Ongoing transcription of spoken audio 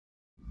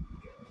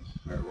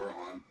All right, we're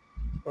on.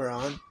 We're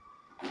on.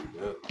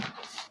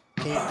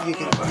 You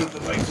can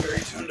the mic's very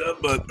tuned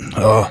up, but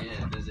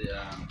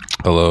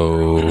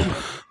hello.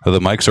 The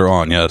mics are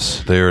on.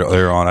 Yes,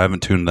 they're on. I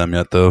haven't tuned them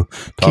yet, though.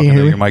 Talking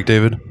to your mic,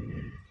 David.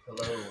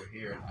 Hello,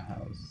 here in the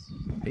house.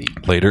 Hey.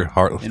 Later,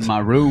 in my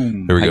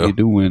room. There we How go. You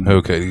doing?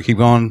 Okay, keep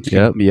going.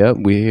 Yep.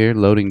 We're here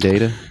loading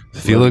data.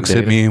 Felix,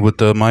 hit me with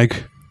the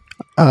mic.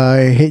 I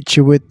hit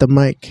you with the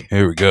mic.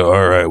 Here we go.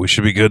 All right, we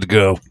should be good to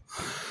go.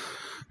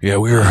 Yeah,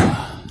 we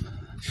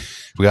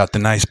got the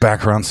nice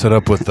background set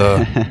up with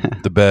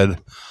the bed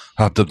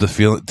hopped up to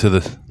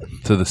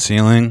the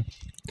ceiling.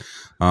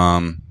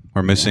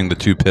 We're missing the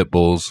two pit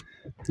bulls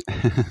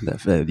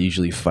that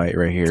usually fight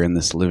right here in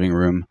this living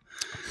room.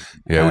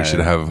 Yeah, we should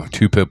have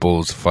two pit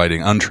bulls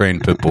fighting,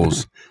 untrained pit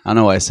bulls. I don't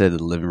know why I said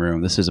the living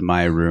room. This is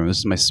my room. This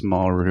is my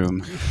small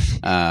room.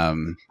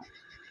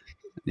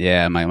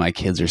 Yeah, my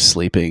kids are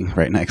sleeping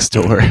right next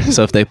door.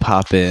 So if they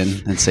pop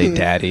in and say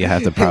 "Daddy," I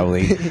have to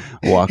probably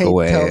walk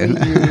away. Tell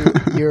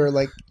me you're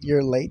like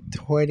your late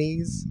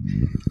 20s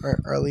or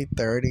early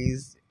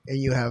 30s, and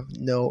you've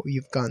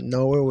gone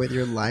nowhere with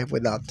your life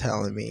without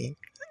telling me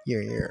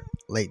you're in your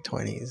late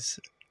 20s,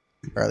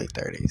 early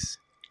 30s.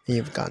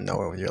 You've gone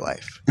nowhere with your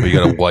life. You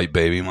got a white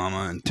baby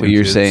mama and two well,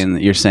 you're kids.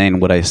 You're saying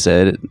what I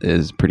said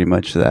is pretty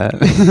much that,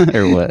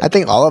 or what? I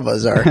think all of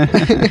us are.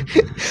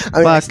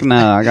 Fuck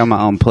no, I got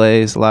my own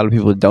place. A lot of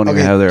people don't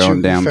even have their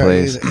own damn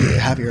place. You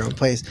have your own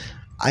place.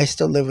 I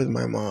still live with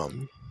my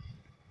mom.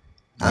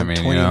 I'm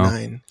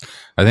 29.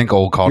 I think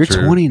old culture.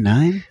 You're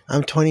 29?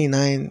 I'm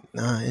 29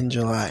 in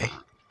July.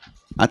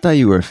 I thought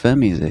you were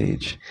Femi's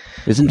age.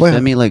 Isn't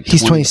Femi like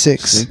he's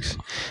 26?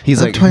 He's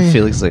I'm like 20.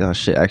 Felix like, oh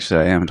shit,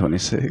 actually I am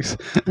 26.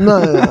 No,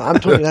 I'm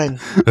 29.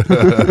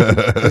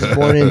 I was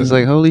born in He's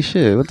like, holy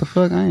shit, what the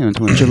fuck? I am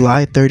 29.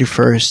 July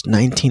 31st,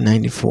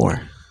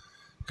 1994.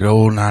 Good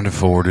old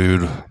 94,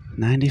 dude.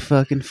 90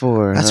 fucking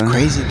 4. That's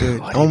crazy, dude.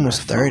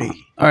 Almost 30.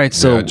 All right,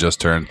 so I just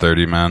turned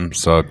 30, man.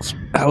 Sucks.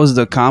 how was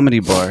the comedy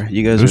bar?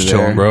 You guys It was were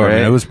chilling, there, bro. right? I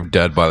mean, it was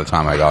dead by the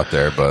time I got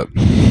there, but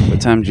What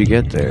time did you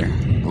get there?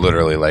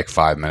 literally like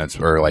 5 minutes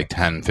or like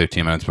 10,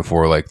 15 minutes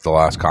before like the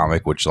last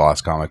comic, which the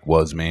last comic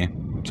was me.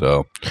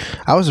 So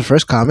I was the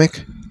first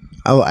comic.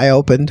 I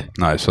opened.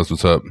 nice. That's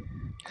what's up.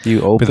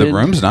 You But opened? the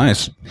room's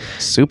nice.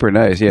 Super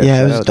nice. Yeah,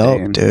 Yeah, it shout was out, dope,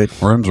 Dan.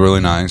 dude. Room's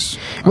really nice.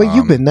 Wait,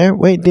 you've been there?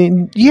 Wait,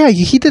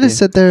 he did a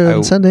set there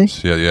on Sunday.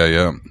 Yeah.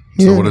 Yeah.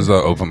 So what is the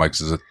open mics?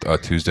 Is it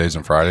Tuesdays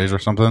and Fridays or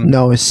something?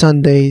 No, it's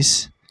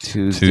Sundays.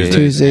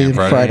 Tuesdays and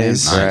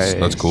Fridays. Nice.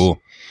 That's cool.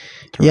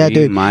 Yeah,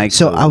 dude. Mics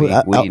So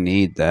we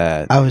need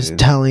that. I was dude.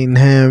 telling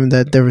him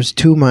that there was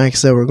 2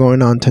 mics that were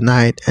going on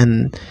tonight,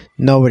 and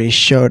nobody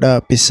showed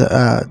up. It's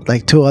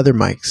like 2 other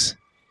mics.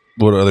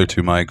 What other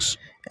two mics?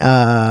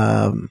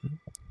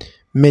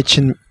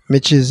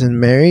 Mitch's and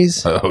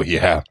Mary's. Oh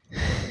yeah.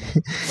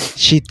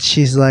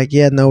 She's like,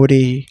 yeah,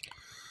 nobody.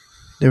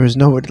 There was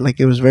nobody. Like,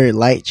 it was very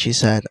light. She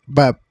said,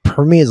 but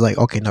for me, it's like,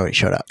 okay, nobody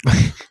showed up.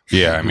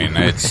 Yeah, I mean,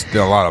 it's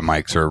a lot of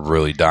mics are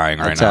really dying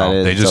right That's how now. it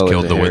is. They It's just always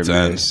killed a the hit or wits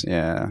end. miss.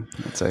 Yeah,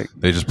 it's like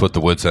They just put the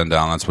wits end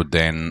down. That's what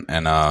Dan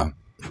and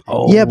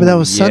Yeah, but that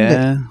was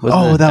Sunday.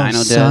 Wasn't That Dino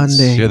was Dads?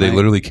 Sunday. yeah, they Like,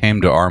 literally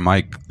came to our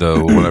mic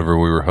though. Whenever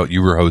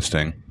you were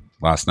hosting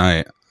last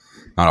night,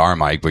 not our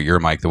mic, but your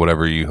mic,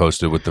 whatever you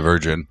hosted with the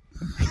Virgin.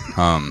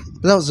 That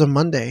was a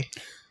Monday.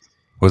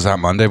 Was that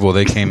Monday? Well,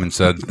 they came and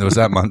said, "Was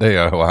that Monday?"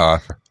 Oh, wow.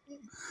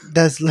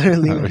 That's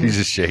literally. You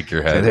just shake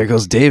your Yeah, head. there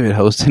goes David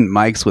hosting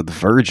mics with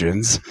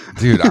virgins.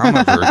 Dude, I'm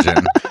a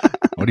virgin.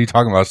 What are you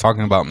talking about? I was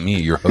talking about me.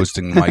 You're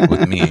hosting the mic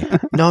with me,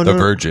 No, the no.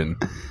 virgin.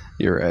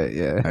 You're right.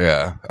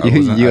 Yeah. Yeah,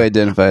 You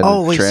identified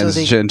Oh, as wait, so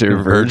they-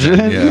 transgender virgin.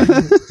 Yeah,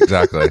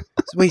 exactly.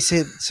 Wait,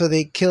 so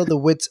they killed the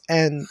Wits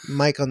and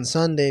Mike on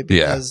Sunday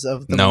because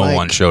of the No mic,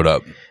 one showed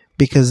up.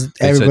 because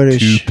They everybody.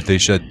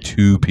 said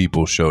 2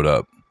 people showed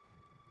up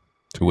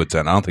to Wits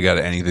End. I don't think it had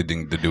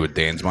anything to do with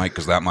Dan's mic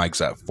because that mic's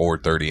at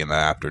 4:30 in the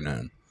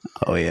afternoon.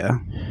 Oh yeah.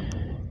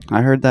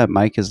 I heard that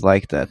mic is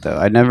like that though.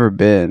 I've never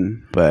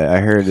been, but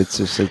I heard it's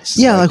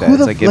Yeah, like that. who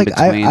It's the in like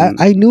between.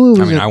 I knew it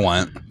I was. mean, I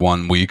went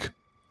 1 week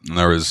and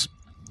there was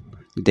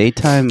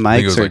Daytime I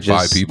think it mics was are like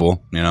just 5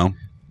 people. You know,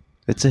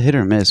 It's a hit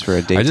or miss for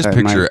a daytime. I just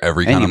picture mic.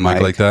 every Any kind of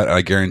mic like that.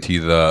 I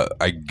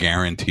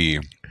guarantee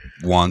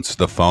once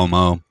the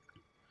FOMO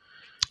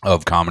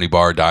of comedy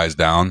bar dies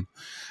down,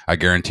 I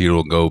guarantee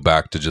it'll go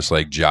back to just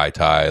like Jai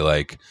Tai.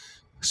 Like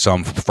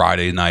some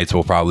Friday nights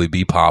will probably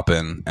be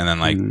popping, and then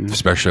like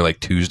especially like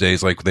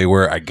Tuesdays, like they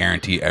were. I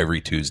guarantee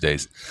every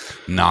Tuesday's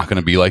not going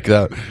to be like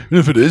that. And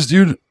if it is,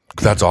 dude,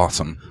 that's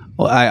awesome.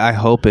 Well, I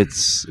hope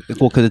it's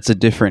because it's a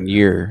different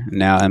year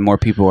now, and more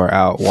people are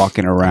out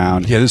walking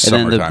around. Yeah, this is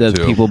and then summertime, the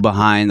too. people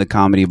behind the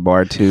comedy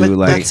bar too, But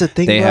like that's the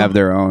thing, they bro. have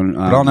their own.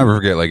 But I'll never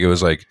forget. Like it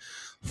was like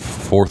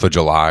 4th of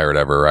July or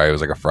whatever. Right? It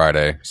was like a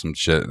Friday, some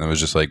shit, and it was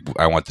just like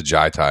I went to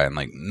Jai Tai, and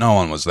like no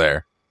one was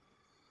there.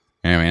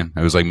 You know what I mean?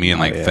 It was like me and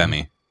like yeah.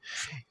 Femi.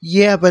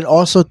 Yeah, but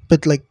also,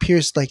 but like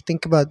Pierce, like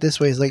think about it this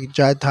way: it's like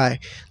Jai Thai.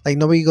 Like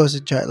nobody goes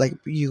to Jai. Like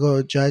you go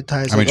to Jai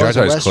Thai. It's I mean, like, oh, Jai it's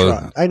a Thai's close.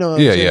 restaurant. I know.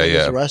 Yeah, I'm saying, yeah, like, yeah.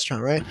 It's a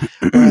restaurant, right?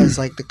 Whereas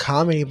like the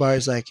comedy bar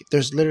is like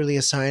there's literally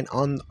a sign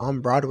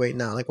on Broadway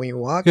now. Like when you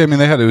walk. Yeah, I mean,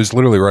 it was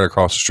literally right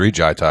across the street,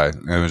 Jai Thai.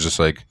 And it was just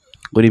like,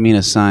 What do you mean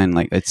a sign?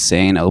 Like it's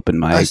saying open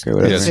mic or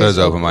whatever? Yeah, it says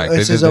open mic.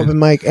 It says open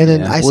mic, and then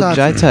Yeah. I well, saw.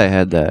 Jai Thai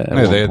had that. at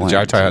yeah, one the point,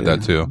 Jai Thai had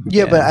that too.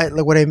 Yeah, but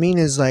like what I mean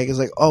is like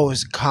oh,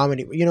 it's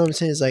comedy. You know what I'm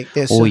saying? It's like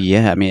this. Oh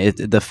yeah, I mean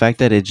the fact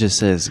that it just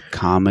says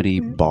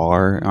comedy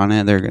bar on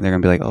it, they're gonna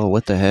be like, oh,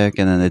 what the heck?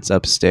 And then it's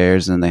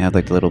upstairs, and they have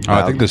like a little.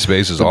 I think the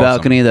space is the awesome.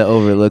 balcony that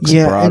overlooks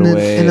Yeah,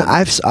 Broadway. and then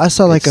I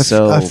saw like it's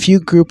a few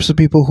groups of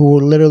people who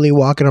were literally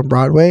walking on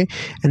Broadway,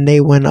 and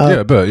they went up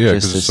Yeah, but yeah,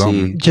 just because to it's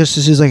something. see. just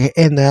as like,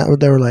 and that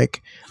they were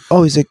like,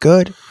 "Oh, is it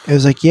good?" It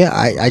was like, "Yeah."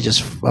 I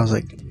was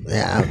like,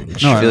 "Yeah." No, and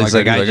Felix,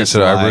 like, like, I like I just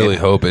said, I lied. really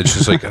hope it's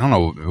just like I don't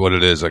know what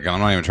it is. Like I'm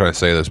not even trying to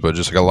say this, but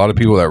just like a lot of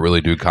people that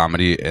really do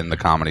comedy in the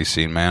comedy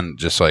scene, man.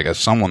 Just like as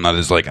someone that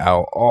is like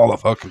out all the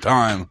fucking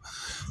time,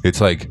 it's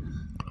like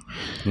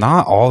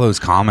not all those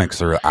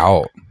comics are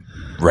out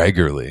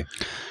regularly.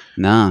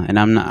 Nah, and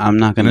I'm not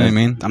gonna. You know what I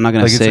mean? I'm not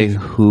gonna Like, it's say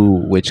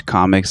like- which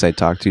comics I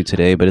talked to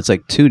today, but it's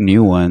like two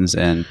new ones,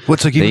 and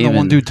What's like They even the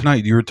one even- dude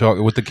tonight you were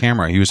talking with the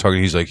camera. He was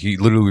talking. He's like he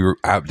literally were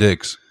at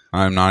Dick's.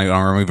 I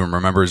don't even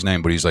remember his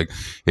name, but he's like,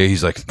 yeah,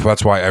 he's like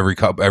that's why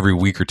every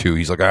week or two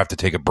he's like I have to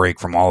take a break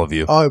from all of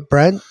you. Oh,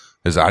 Brent.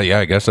 Yeah,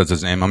 I guess that's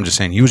his name. I'm just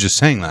saying he was just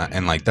saying that,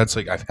 and like that's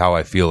like how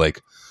I feel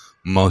like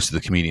most of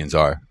the comedians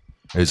are.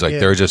 It's like Yeah.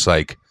 they're just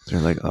like they're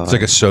like, oh, it's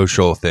like a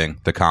social thing,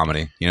 the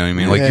comedy. You know what I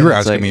mean? Like Yeah, you were it's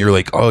asking like- me, you're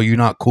like, oh, you're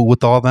not cool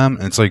with all of them,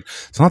 and it's like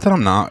it's not that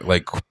I'm not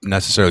like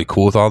necessarily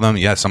cool with all of them.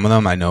 Yeah, some of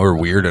them I know are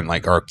weird and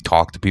like are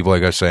talk to people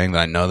like I was saying that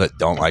I know that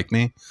don't like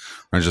me,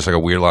 or it's just like a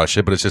weird lot of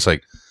shit. But it's just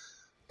like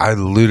I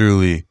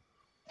literally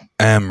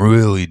am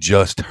really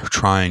just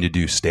trying to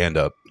do stand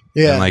up.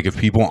 Yeah. And like if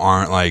people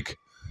aren't like,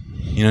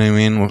 you know what I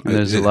mean? And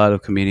there's a lot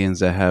of comedians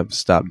that have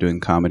stopped doing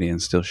comedy and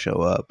still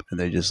show up, and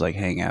they just like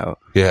hang out.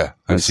 Yeah,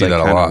 I It's see like that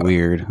a kinda lot.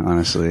 Weird,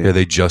 honestly. Yeah,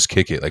 they just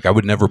kick it. Like I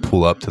would never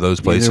pull up to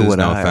those places. Neither would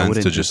No I. I offense,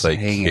 wouldn't to just just like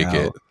hang kick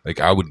it. out. Like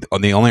I would.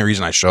 The only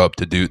reason I show up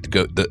to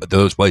go to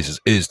those places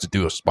is to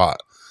do a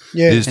spot.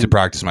 Yeah. Is to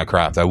practice my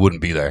craft. I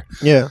wouldn't be there.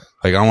 Yeah.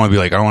 Like I don't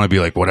want to be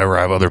like whatever.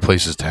 I have other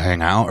places to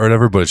hang out or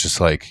whatever. But it's just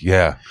like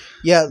yeah.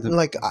 Yeah.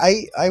 Like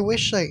I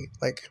wish like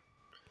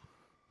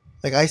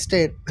I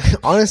stayed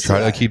honestly.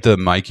 Try to keep the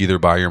mic either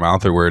by your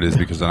mouth or where it is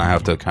because then I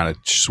have to kind of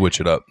switch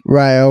it up.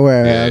 Right. Oh,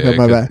 right. Yeah, Okay. yeah,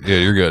 My 'cause- bad. yeah,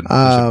 you're good.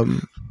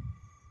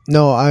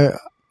 No,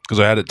 Because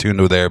I had it tuned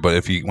to there,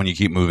 but when you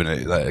keep moving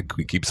it,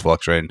 it keeps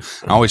fluctuating.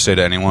 I always say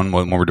to anyone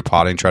when we're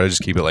potting, try to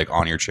just keep it like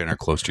on your chin or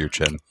close to your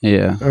chin.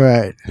 Yeah.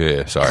 right.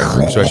 Yeah, sorry,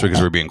 especially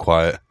because we're being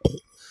quiet.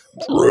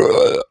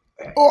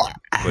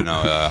 But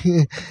no,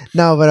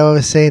 No, what I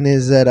was saying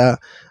is that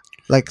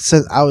like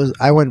since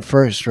I went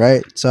first,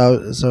 right? So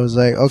I was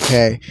like,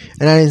 okay,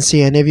 and I didn't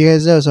see any of you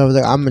guys there, so I was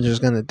like, I'm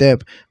just gonna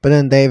dip. But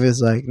then Dave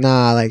is like,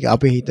 nah, like I'll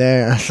be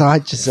there. So I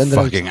just ended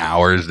up. fucking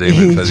hours.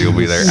 David says he'll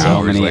be there So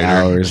hours many later.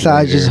 hours. So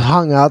I later. just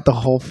hung out the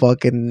whole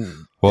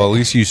fucking. Well, at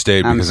least you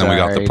stayed I'm because then we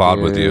got the sorry, pod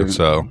with you. dude.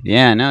 So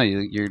Yeah, no,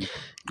 you're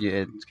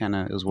it's kind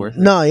of it was worth it.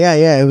 No,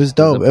 yeah, it was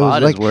dope. The It was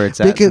pod like is where it's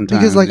at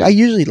because like sometimes, I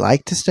usually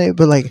like to stay,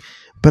 but like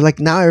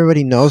now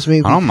everybody knows me.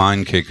 I don't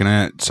mind kicking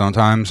it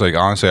sometimes. Like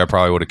honestly, I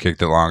probably would have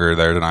kicked it longer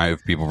there tonight if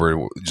people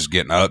were just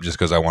getting up just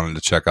because I wanted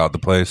to check out the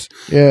place.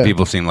 Yeah,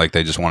 People seemed like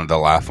they just wanted to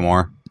laugh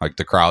more. Like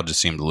the crowd just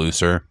seemed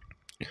looser.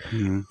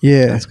 Mhm.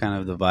 yeah. That's kind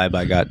of the vibe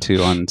I got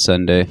too on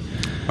Sunday.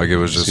 Like it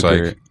was just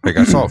Super- like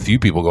I saw a few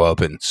people go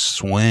up and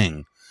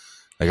swing.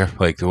 Like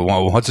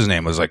what's his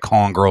name was like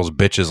calling girls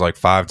bitches like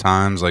 5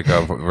 times like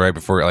right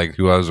before like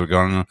who I was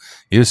going.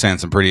 He was saying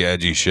some pretty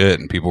edgy shit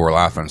and people were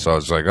laughing. So I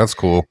was like, that's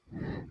cool.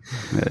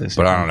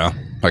 But I don't know.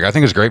 Like I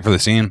think it's great for the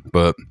scene,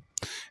 but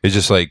it's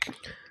just like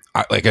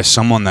like as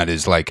someone that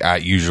is like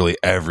at usually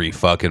every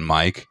fucking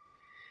mic,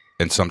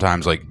 and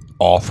sometimes like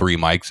all 3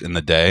 mics in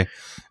the day,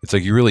 it's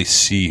like you really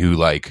see who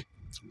like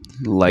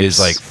is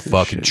like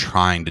fucking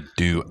trying to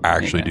do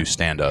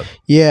stand up.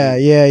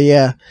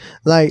 Yeah.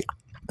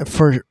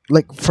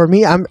 For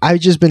me, I've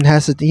just been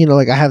hesitant. You know,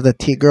 like I have the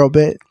T girl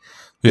bit.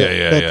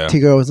 Yeah. T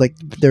girl was like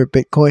their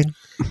Bitcoin.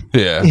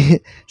 Yeah.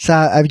 So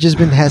I've just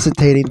been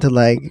hesitating to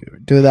like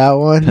do that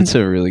one. That's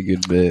a really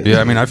good bit. Yeah,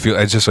 I mean, I feel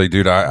it's just like,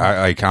 dude,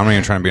 I'm not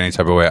even trying to be any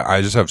type of way.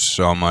 I just have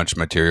so much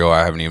material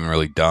I haven't even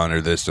really done or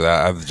this or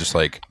that. I have just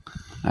like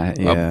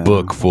a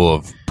book full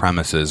of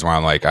premises where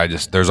I'm like,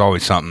 there's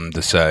always something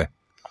to say.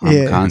 I'm Yeah.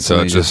 And so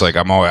constantly it's just like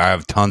I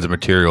have tons of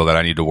material that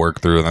I need to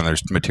work through, and then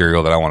there's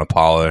material that I want to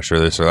polish or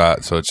this or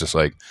that. So it's just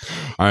like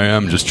I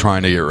am just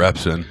trying to get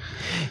reps in.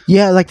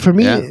 Yeah, like for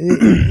me, Yeah.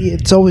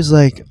 it's always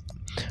like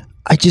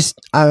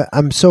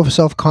I'm so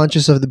self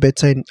conscious of the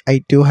bits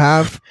I do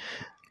have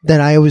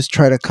that I always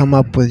try to come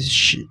up with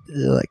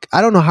like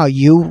I don't know how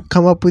you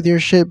come up with your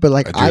shit, but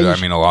like Dude, I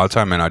mean, a lot of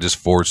time, man, I just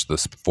force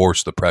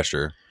the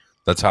pressure.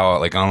 That's how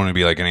like I don't want to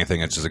be like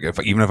anything. It's just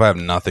like even if I have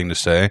nothing to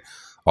say,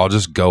 I'll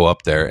just go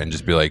up there and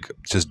just be like,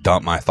 just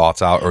dump my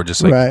thoughts out, or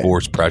just like Right.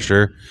 force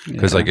pressure,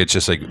 because like it's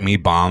just like me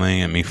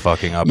bombing and me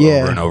fucking up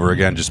over and over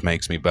again just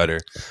makes me better.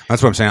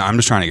 That's what I'm saying. I'm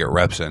just trying to get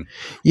reps in.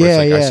 Where it's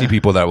like, I see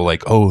people that will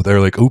like, oh,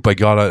 they're like, oop, I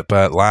got up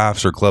at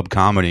Laughs or Club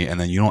Comedy, and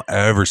then you don't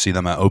ever see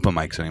them at open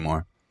mics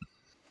anymore.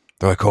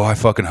 They're like, oh, I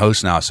fucking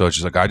host now, so it's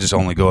just like I just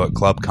only go at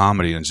Club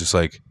Comedy, and it's just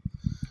like.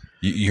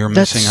 You're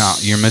missing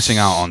out. You're missing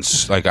out on,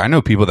 like, I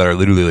know people that are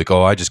literally like,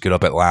 oh, I just get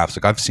up at Laughs.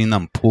 Like, I've seen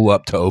them pull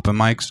up to open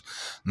mics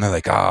and they're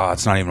like,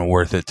 it's not even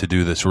worth it to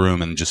do this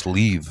room, and just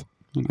leave.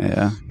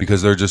 Yeah,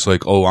 because they're just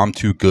like, oh, I'm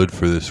too good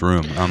for this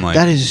room. And I'm like,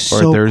 that is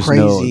so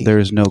crazy.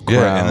 There's no crowd.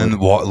 Yeah, and then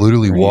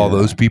while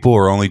those people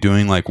are only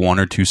doing like 1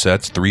 or 2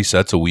 sets, 3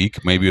 sets a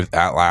week, maybe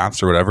at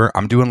Laughs or whatever,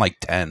 I'm doing like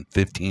 10,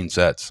 15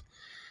 sets.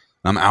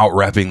 I'm out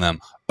repping them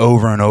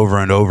over and over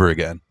and over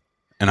again.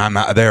 And I'm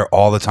out there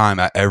all the time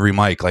at every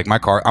mic. Like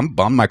I'm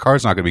bummed my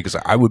car's not going to be, because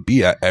I would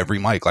be at every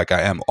mic like I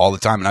am all the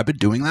time. And I've been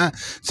doing that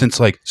since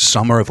like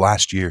summer of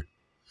last year.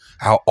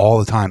 Out all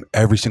the time,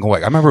 every single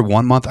week. I remember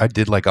 1 month I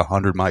did like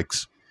 100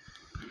 mics.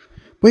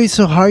 Wait,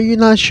 so how are you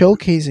not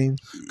showcasing?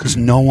 Because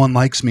no one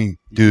likes me,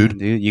 dude.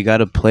 Dude, you got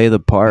to play the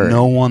part.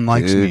 No one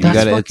likes me. You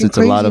gotta, it's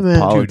a lot of man.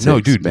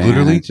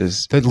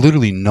 politics. Dude,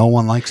 literally no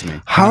one likes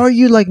me. How are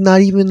you like not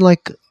even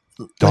like...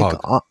 Dog.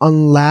 Like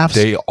on Laughs,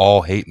 they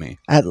all hate me.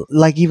 At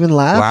like even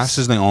Laughs. Laughs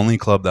is the only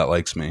club that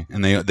likes me,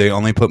 and they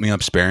only put me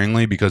up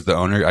sparingly because the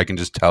owner, I can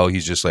just tell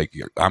he's just like,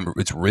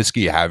 it's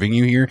risky having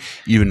you here,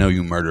 even though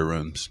you murder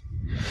rooms.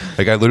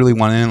 Like I literally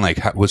went in,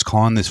 like was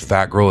calling this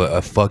fat girl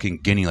a fucking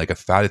guinea, like a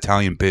fat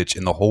Italian bitch,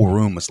 and the whole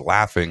room was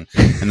laughing.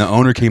 And the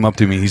owner came up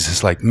to me, he's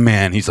just like,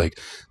 man, he's like,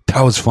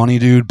 that was funny,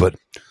 dude, but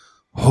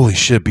holy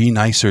shit, be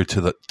nicer to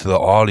the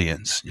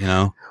audience, you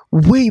know?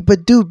 Wait, but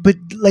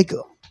like.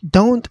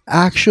 Don't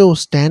actual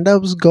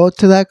stand-ups go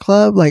to that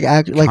club? Like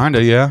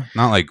kinda, yeah.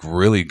 Not like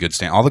really good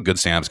all the good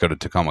stand-ups go to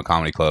Tacoma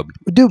Comedy Club.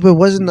 Dude, but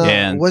wasn't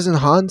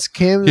Hans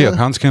Kim? Yeah,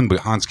 Hans Kim,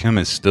 but Hans Kim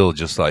is still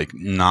just like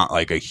not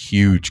like a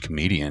huge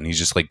comedian. He's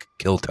just like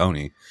Kill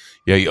Tony.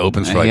 Yeah, he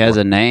opens for like, he has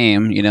a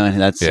name, you know,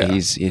 and that's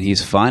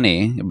he's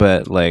funny,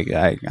 but like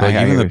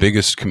even the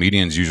biggest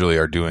comedians usually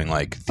are doing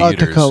like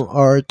theaters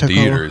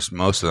theaters.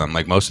 Most of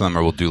them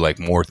will do like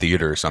more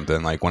theater or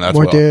something. Like when that's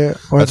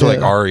what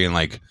like Ari and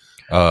like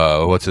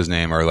what's his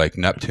name, or like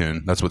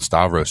Neptune. That's what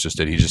Stavros just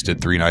did. He just did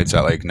 3 nights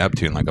at like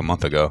Neptune like a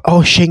month ago.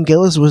 Oh, Shane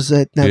Gillis was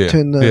at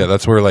Neptune. Yeah,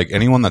 that's where like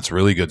anyone that's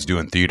really good's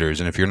doing theaters.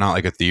 And if you're not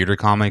like a theater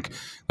comic,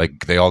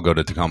 like they all go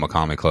to Tacoma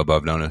Comedy Club,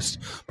 I've noticed.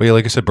 But yeah,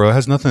 like I said, bro, it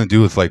has nothing to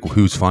do with like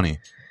who's funny.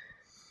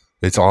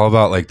 It's all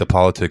about like the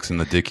politics and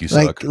the dick you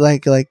suck.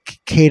 Like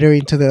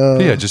catering to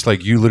the just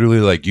like you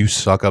literally like you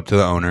suck up to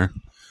the owner.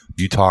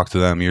 You talk to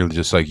them. You're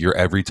just like you're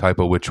every type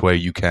of which way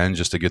you can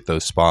just to get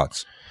those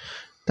spots.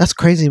 That's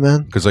crazy,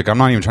 man. Because like I'm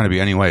not even trying to be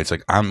any way. It's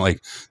like I'm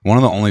like one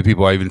of the only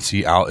people I even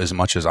see out as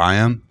much as I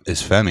am is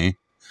Femi,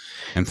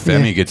 and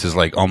Femi gets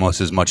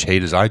almost as much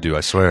hate as I do. I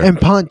swear. And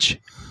Punch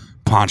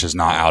is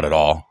not out at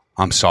all.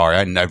 I'm sorry.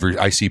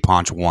 I see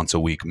Punch once a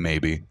week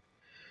maybe.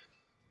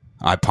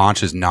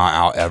 Punch is not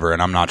out ever,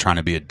 and I'm not trying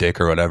to be a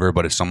dick or whatever.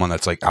 But if someone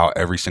that's like out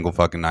every single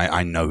fucking night,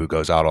 I know who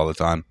goes out all the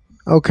time.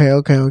 Okay.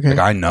 Like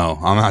I know.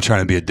 I'm not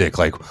trying to be a dick.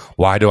 Like,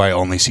 why do I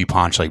only see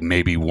Ponch like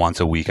maybe once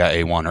a week at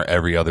A1 or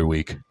every other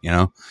week? You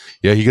know?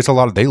 Yeah, he gets a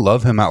lot of. They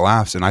love him at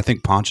Laughs, and I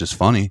think Ponch is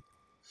funny.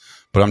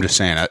 But I'm just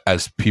saying,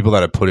 as people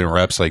that have put in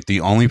reps, like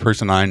the only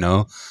person I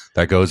know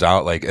that goes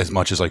out like as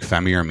much as like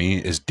Femi or me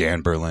is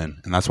Dan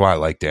Berlin, and that's why I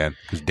like Dan,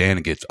 because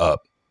Dan gets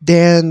up.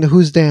 Dan,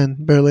 who's Dan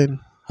Berlin?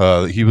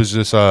 He was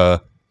just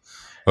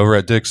over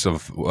at Dick's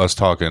of us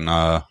talking.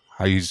 How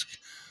he's.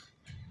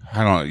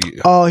 I don't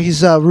know. Oh,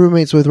 he's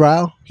roommates with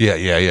Rao?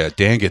 Yeah.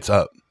 Dan gets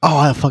up. Oh,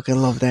 I fucking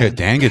love Dan. Yeah,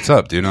 Dan gets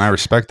up, dude, and I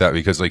respect that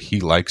because like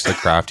he likes the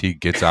craft. He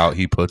gets out.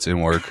 He puts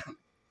in work.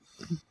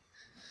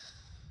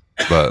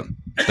 But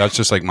that's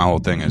just like my whole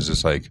thing is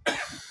just like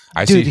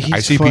I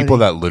see people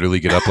that literally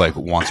get up like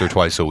once or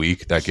twice a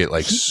week that get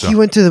like he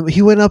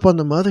went up on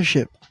the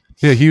mothership.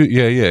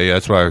 Yeah.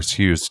 That's why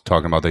he was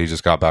talking about that. He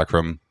just got back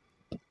from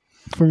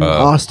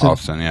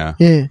Austin. Yeah.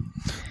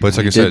 But it's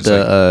like I said, it's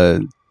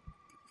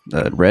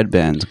the Red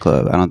Bands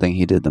Club. I don't think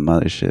he did the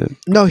mothership.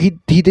 No, he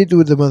did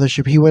do the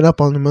mothership. He went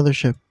up on the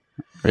mothership.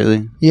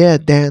 Really? Yeah,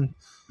 Dan.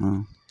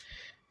 Oh.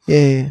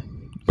 Yeah.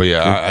 But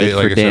yeah,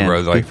 like I said,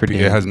 bro, like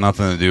it has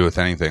nothing to do with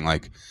anything.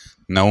 Like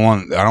no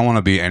one, I don't want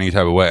to be any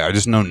type of way. I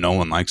just know no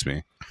one likes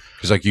me.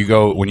 Because like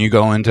when you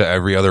go into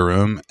every other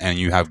room and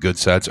you have good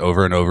sets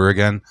over and over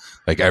again,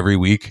 like every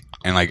week,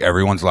 and like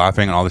everyone's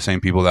laughing, and all the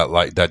same people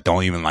that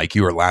don't even like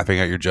you are laughing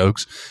at your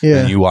jokes. Yeah.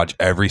 And you watch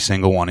every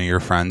single one of your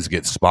friends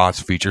get spots,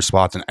 feature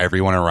spots, and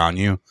everyone around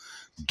you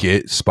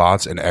get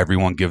spots, and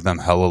everyone give them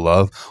hella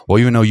love. Well,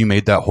 even though you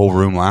made that whole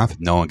room laugh,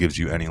 no one gives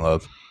you any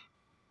love.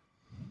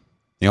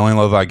 The only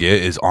love I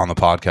get is on the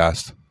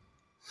podcast. And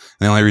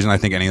the only reason I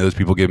think any of those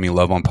people give me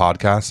love on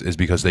podcasts is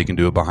because they can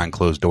do it behind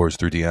closed doors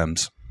through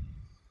DMs.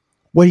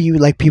 What do you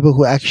like? People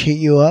who actually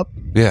hit you up?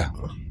 Yeah.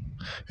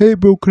 Hey,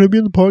 bro, can I be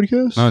on the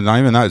podcast? No, not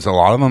even that. It's a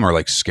lot of them are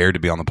like scared to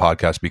be on the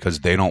podcast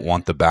because they don't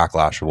want the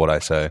backlash of what I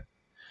say.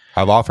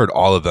 I've offered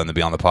all of them to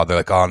be on the pod. They're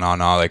like, oh no,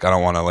 like I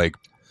don't want to like.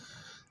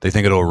 They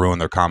think it'll ruin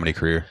their comedy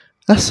career.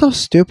 That's so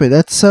stupid.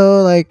 That's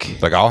so like.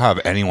 Like I'll have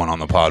anyone on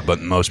the pod, but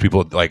most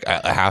people, like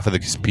half of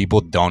the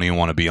people, don't even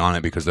want to be on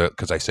it because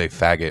I say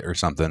faggot or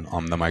something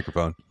on the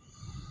microphone.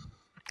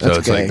 So That's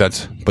it's gay.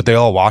 like but they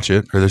all watch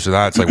it or this or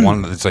that. It's like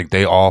it's like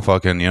they all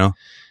fucking Yeah.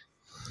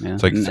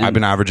 It's like I've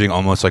been averaging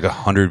almost like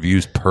 100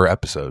 views per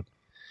episode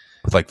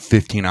with like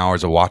 15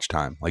 hours of watch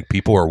time. Like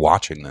people are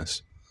watching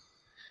this.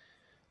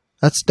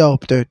 That's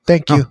dope, dude.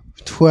 Thank you.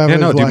 Whoever. Yeah,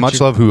 no, dude. watching.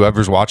 Much love,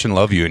 whoever's watching.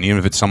 Love you, and even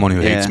if it's someone who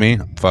hates me,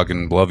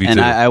 fucking love you and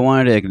too. I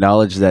wanted to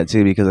acknowledge that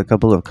too because a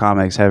couple of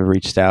comics have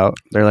reached out.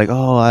 They're like,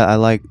 "Oh, I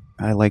like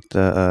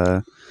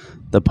the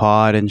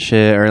pod and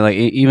shit," or like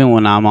even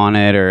when I'm on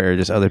it, or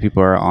just other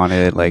people are on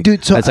it. Like,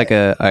 Dude, so it's like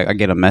I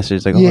get a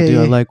message like, "Oh, Yeah, dude,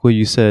 I yeah. like what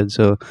you said."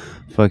 So,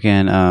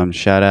 fucking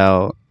shout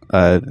out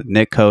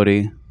Nick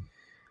Cody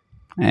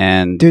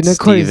and Dude, Nick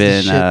Cody's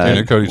the Steven. shit, dude.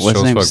 Nick Cody's what's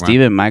chill his as name? fuck, man.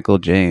 Steven Michael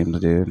James,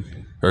 dude.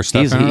 Or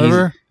Stefan, or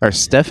whatever. Or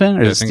Stefan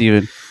or Yeah, I think-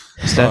 Steven?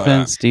 Stefan,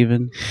 yeah.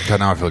 Steven. God,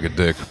 now I feel like a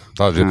dick.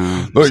 Thought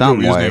it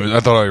Something his white. name is, I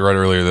thought I read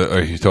earlier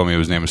that he told me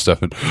his name was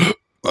Stefan. I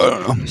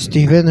don't know.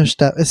 Steven or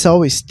Steph. It's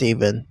always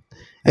Steven.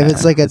 If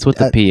it's like it's with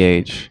the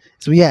PH.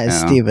 so yeah,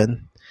 it's Yeah.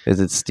 Steven. Is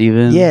it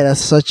Steven? Yeah,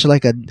 that's such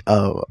like a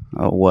Oh,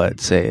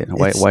 what? Say it.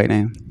 White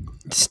name.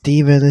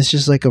 Steven. It's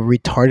just like a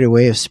retarded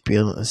way of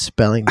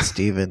spelling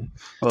Steven.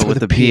 Oh, with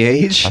the the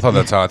PH. I thought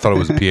that's how I thought it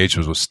was. PH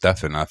was with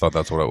Stefan. I thought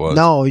that's what it was.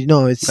 No,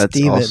 it's That's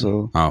Steven.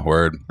 also. Oh,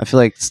 word. I feel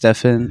like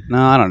Stefan.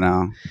 No, I don't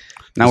know.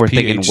 Now we're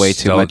thinking way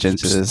too much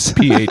into this.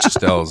 PH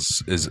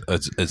spells is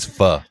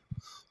pho.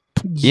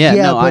 Yeah,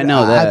 no, I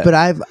know that. But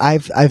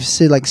I've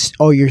said like,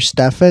 oh, you're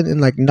Stefan, and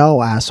like,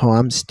 no, asshole,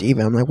 I'm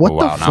Steven. I'm like, what Oh,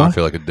 wow, the now I fuck?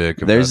 feel like a dick.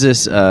 There's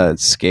this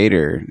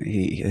skater.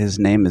 His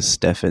name is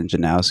Stefan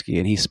Janowski,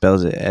 and he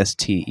spells it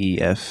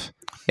Stefan.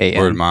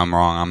 Word, I'm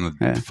wrong. I'm the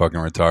Yeah. fucking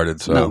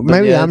retarded. So No, but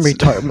Maybe yeah, I'm it's-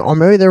 retarded, or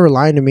maybe they were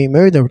lying to me.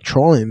 Maybe they were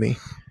trolling me.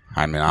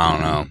 I mean, I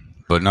don't know,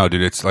 but no,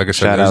 dude. It's like I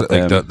said. Shout There's, out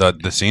like them.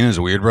 the scene is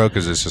weird, bro,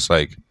 because it's just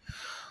like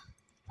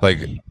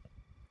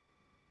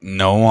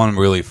no one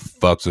really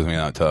fucks with me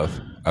that tough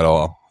at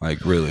all.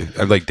 Like really,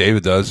 like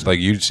David does. Like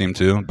you seem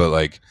to, but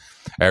like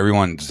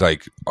everyone's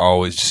like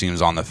always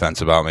seems on the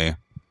fence about me.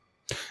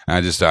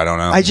 And I don't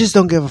know. I just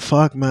don't give a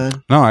fuck, man.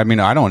 No, I mean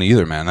I don't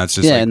either, man. That's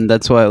just Yeah, like, and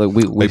that's why like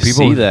we like,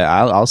 people- see that.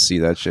 I'll see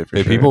that shit for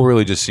like, sure. people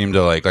really just seem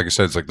to like I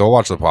said, it's like they'll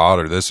watch the pod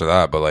or this or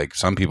that, but like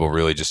some people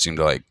really just seem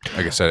to like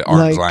I said,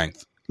 arm's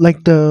length.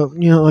 Like the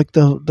like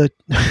the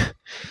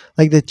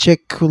like the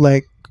chick who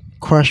like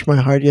crushed my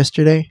heart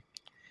yesterday.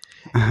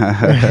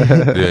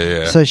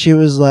 Yeah. So she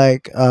was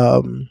like,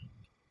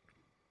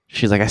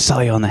 She's like, I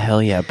saw you on the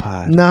Hell Yeah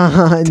pod.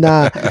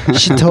 nah.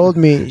 She told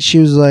me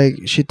because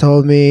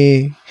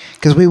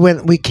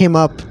we came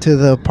up to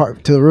the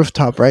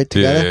rooftop right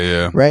together,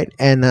 Yeah. right,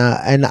 and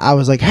I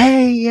was like,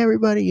 hey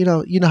everybody, you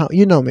know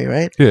me,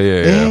 right? Yeah.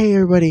 Hey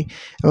everybody,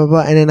 blah,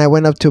 blah, blah. And then I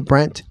went up to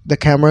Brent, the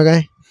camera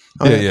guy.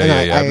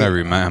 Yeah. I've never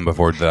even met him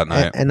before that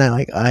night. And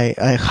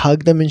I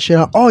hugged him and shit.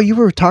 Oh, you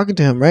were talking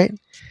to him, right?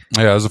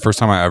 Yeah, that was the first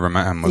time I ever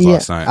met him was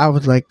last night. I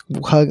was like,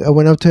 I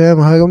went up to him,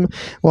 hug him.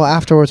 Well,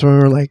 afterwards, when we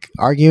were like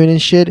arguing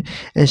and shit,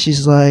 and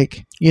she's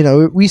like,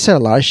 we said a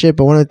lot of shit,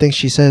 but one of the things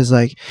she says is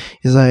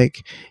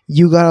like,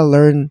 you gotta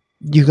learn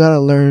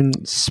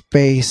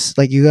space.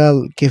 Like, you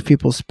gotta give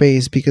people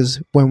space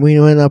because when we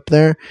went up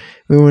there,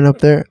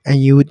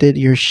 and you did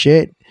your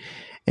shit.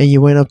 And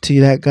you went up to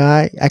that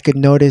guy, I could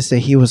notice that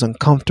he was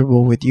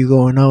uncomfortable with you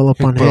going all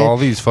up on But him. all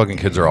these fucking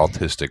kids are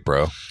autistic,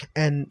 bro.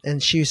 And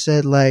she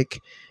said like,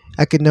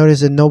 I could notice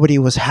that nobody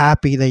was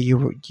happy that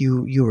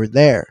you were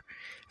there.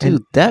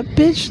 Dude, that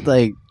bitch,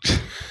 like,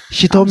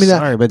 She told me that.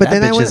 sorry, but then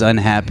that I bitch went, is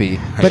unhappy.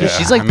 But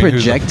She's like I mean, who's-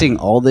 projecting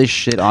all this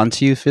shit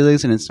onto you,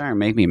 Felix, and it's starting to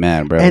make me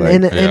mad, bro. And- Like,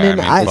 and- Yeah, then I mean,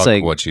 I- fuck It's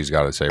like- what she's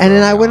got to say. and bro,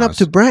 then to I be went up honest.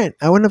 to Brent.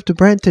 I went up to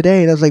Brent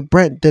today, and I was like,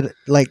 Brent, did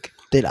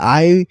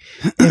I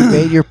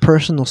invade your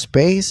personal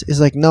space? It's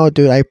like, no,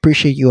 dude, I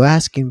appreciate you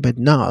asking, but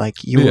no,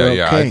 like you were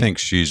okay. I think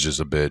she's just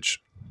a bitch.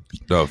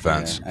 No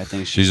offense. yeah, I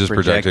think She's just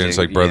projecting. It's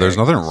like, bro, yeah. there's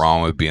nothing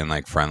wrong with being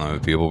like friendly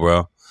with people,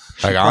 bro.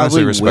 She Like, I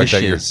honestly probably respect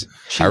that you're. wishes-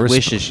 She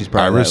wishes she's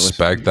probably. I that with-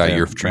 respect that yeah,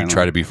 you friendly.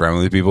 try to be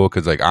friendly with people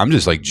because, like, I'm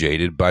just like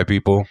jaded by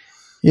people,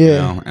 yeah. you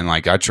know, and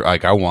like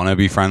I want to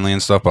be friendly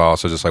and stuff, but I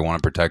also just like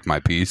want to protect my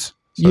peace.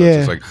 So Yeah. it's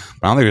just like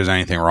I don't think there's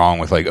anything wrong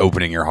with like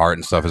opening your heart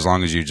and stuff as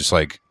long as you just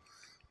like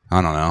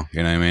I don't know,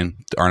 you know what I mean?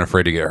 Aren't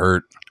afraid to get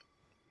hurt.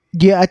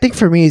 Yeah, I think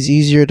for me it's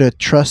easier to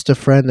trust a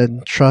friend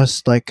than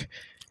trust like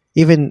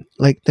even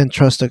like than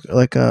trust I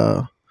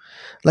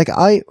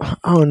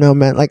don't know,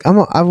 man. Like I've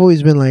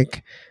always been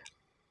like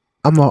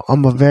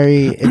I'm a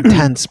very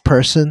intense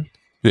person.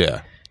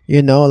 Yeah.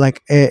 You know,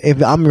 like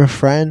if I'm your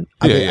friend,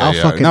 I'll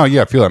fucking No,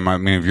 yeah, I feel like I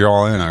mean, if you're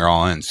all in, you're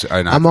all in.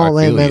 And I'm all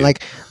I in, feel man. you.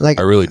 Like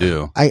I really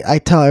do. I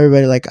tell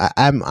everybody like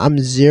I'm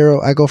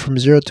zero. I go from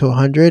 0 to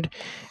 100,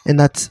 and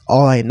that's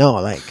all I know.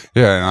 Like,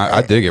 Yeah, and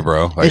I dig it,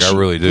 bro. Like, I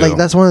really do. Like,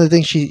 that's one of the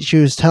things she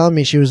was telling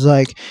me. She was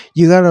like,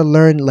 you gotta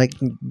learn like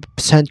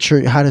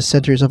how to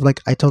center yourself.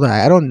 Like, I told her,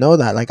 I don't know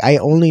that. Like, I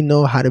only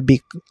know how to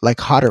be like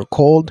hot or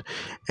cold.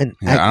 And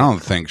I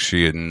don't think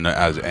she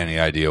has any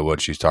idea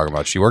what she's talking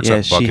about. She works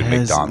at fucking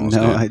McDonald's,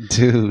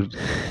 dude.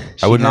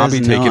 I would not be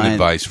taking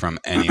advice from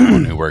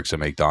anyone who works at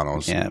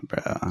McDonald's. Yeah,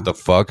 bro. The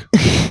fuck?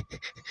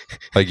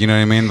 Like, you know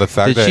what I mean? The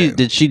fact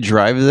did she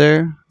drive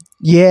there?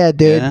 Yeah,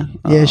 dude.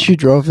 Yeah, she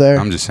drove there.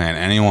 I'm just saying,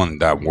 anyone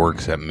that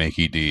works at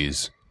Mickey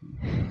D's,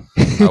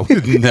 I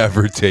would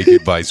never take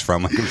advice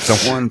from. Like, if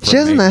someone she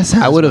has a nice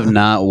house. I would have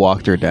not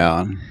walked her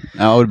down.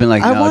 I would have been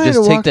like, no,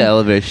 just take the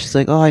elevator. She's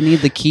like, oh, I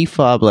need the key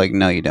fob. Like,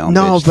 no, you don't.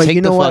 No, bitch. but Take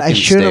you know what? I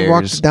should have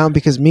walked her down,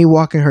 because me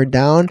walking her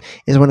down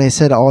is when I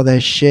said all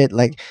that shit.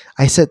 Like,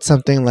 I said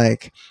something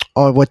like,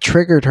 oh, what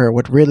triggered her,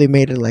 what really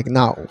made it like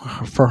not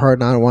for her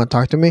not to want to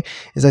talk to me,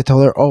 is I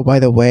told her, oh, by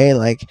the way,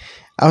 like,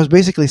 I was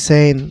basically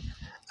saying,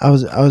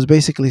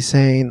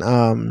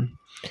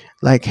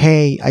 like,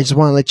 hey, I just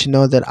want to let you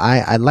know that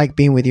I like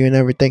being with you and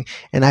everything.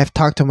 And I've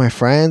talked to my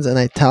friends and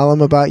I tell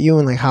them about you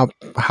and like how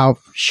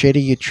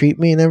shitty you treat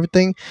me and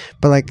everything.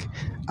 But like,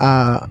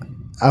 I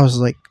was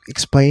like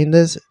explaining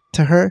this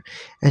to her,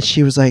 and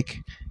she was like,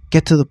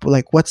 get to the,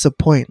 like, what's the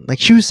point? Like,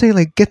 she was saying,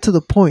 like, get to the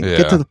point,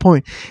 get to the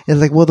point. And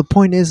like, well, the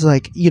point is,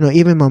 like, you know,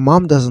 even my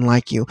mom doesn't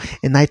like you.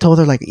 And I told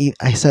her, like,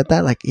 I said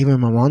that, like,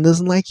 even my mom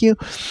doesn't like you.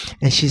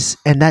 And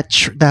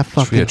that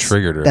fucking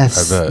triggered her. That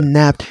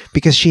snapped,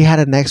 because she had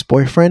an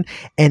ex-boyfriend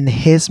and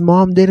his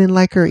mom didn't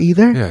like her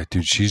either. Yeah,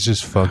 dude, she's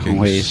just fucking.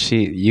 Wait,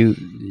 you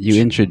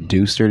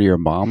introduced her to your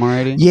mom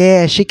already?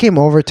 Yeah, she came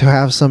over to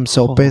have some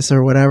sopes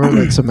or whatever,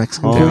 like some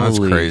Mexican food. That's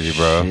crazy,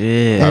 bro.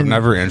 Shit. I've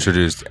never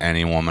introduced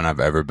any woman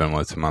I've ever been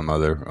with to my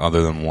mother,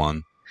 other than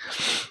one.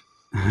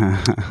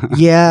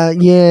 yeah,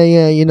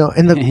 you know,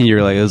 and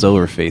you're like, it was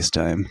over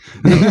FaceTime.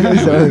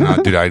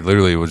 No, dude, I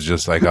literally was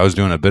just like, I was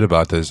doing a bit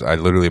about this. I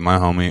literally, me and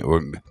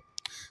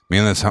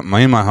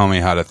my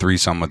homie had a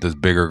threesome with this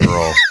bigger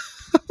girl,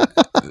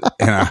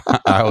 and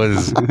I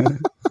was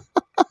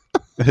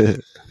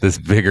this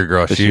bigger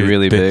girl. She was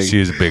really big. She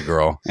was a big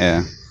girl.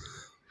 Yeah.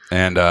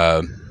 And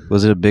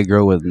was it a big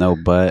girl with no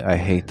butt? I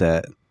hate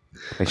that.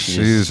 Like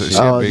she had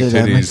big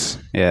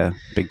titties. Yeah,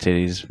 big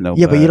titties. No.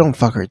 Yeah, but you don't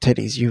fuck her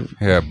titties.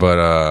 Yeah,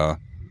 but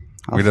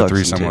we did a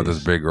threesome with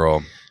this big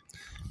girl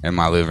in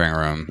my living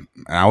room,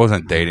 and I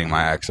wasn't dating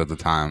my ex at the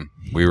time.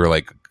 We were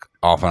like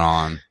off and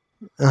on.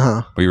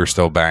 We were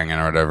still banging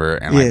or whatever,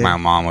 and like my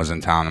mom was in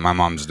town, and my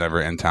mom's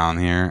never in town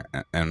here,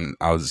 and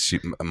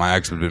my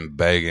ex had been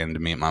begging to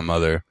meet my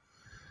mother,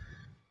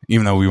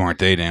 even though we weren't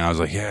dating. I was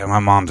like, yeah, my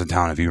mom's in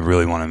town if you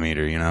really want to meet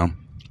her, you know.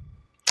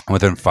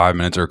 Within 5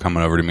 minutes of her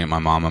coming over to meet my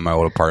mom in my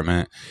old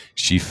apartment,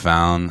 she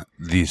found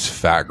these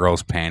fat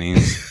girl's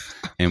panties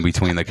in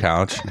between the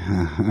couch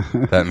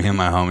that me and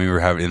my homie were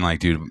having. Like,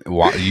 dude,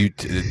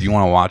 you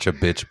want to watch a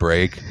bitch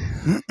break?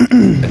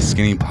 A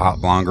skinny pop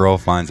blonde girl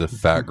finds a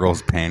fat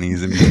girl's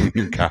panties in between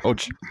your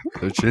couch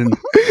cushion.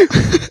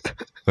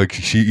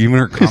 Like, even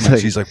her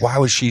comment, she's like, why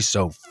was she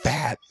so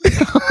fat?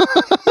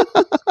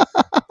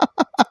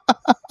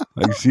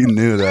 Like, she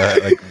knew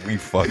that. Like, we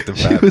fucked the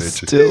fat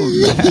bitch. Still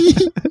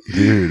mad.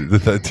 Dude,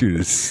 that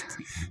dude is.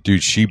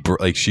 Dude,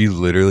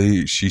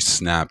 she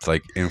snapped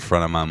like in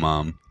front of my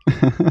mom.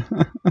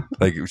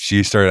 Like,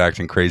 she started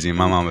acting crazy, and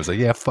my mom was like,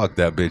 "Yeah, fuck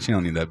that bitch. You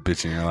don't need that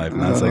bitch in your life."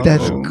 And I was like,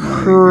 "That's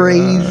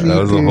crazy."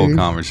 That was the whole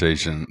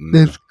conversation.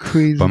 That's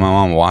crazy. But my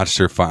mom watched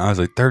her fight. I was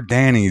like, "They're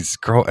Danny's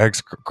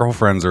ex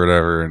girlfriends or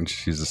whatever," and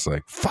she's just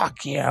like,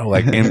 "Fuck yeah!"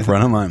 Like in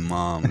front of my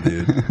mom,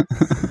 dude.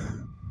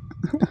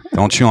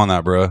 Don't chew on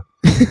that, bro.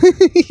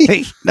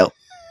 Hey, no.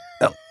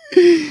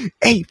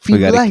 Hey, we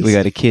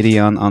got a kitty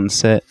on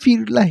set.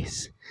 Feed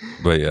lice.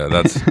 But yeah,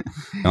 that's the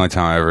only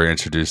time I ever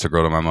introduced a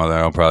girl to my mother.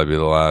 I'll probably be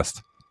the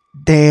last.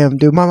 Damn,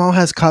 dude, my mom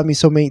has caught me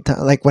so many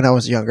times, like when I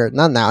was younger.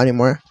 Not now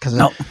anymore.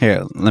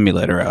 Here, let me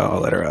let her out. I'll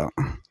let her out.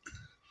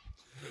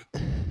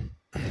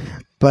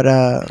 But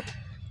my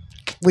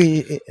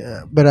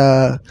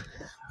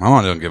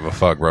mom don't give a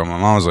fuck, bro. My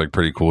mom was like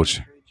pretty cool.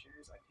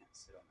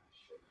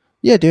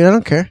 Yeah, dude, I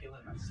don't care.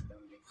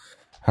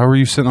 How were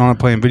you sitting on it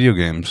playing video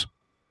games?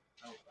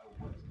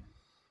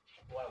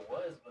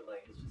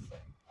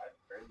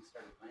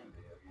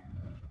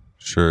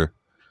 Sure.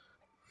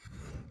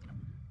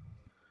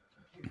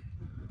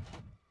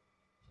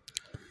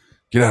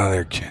 Get out of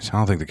there, kids. I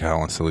don't think the cat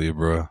wants to leave,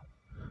 bro.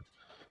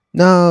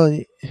 No,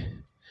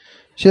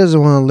 she doesn't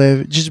want to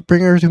live. Just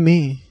bring her to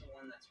me.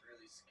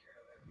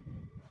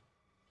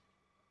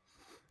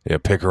 Yeah,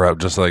 pick her up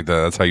just like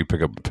that. That's how you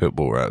pick up a pit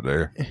bull right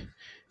there.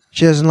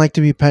 She doesn't like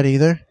to be pet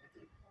either.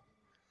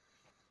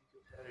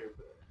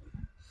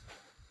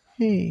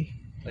 Hey.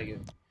 Like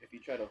if you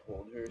try to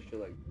hold her, she'll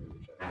like really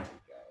try to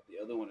freak out. The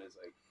other one is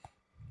like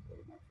a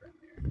little more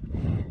friendlier.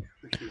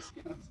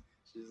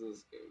 She's a little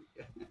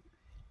scared.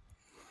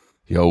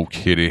 Yo,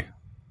 kitty.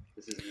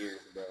 This is ears,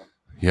 bro.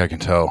 Yeah, I can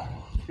tell.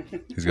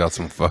 He's got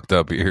some fucked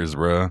up ears,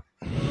 bro.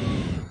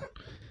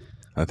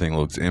 That thing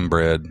looks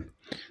inbred.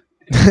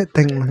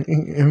 thing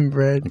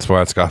inbred. That's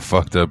why it's got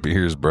fucked up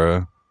ears,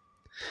 bro.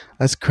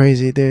 That's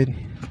crazy, dude.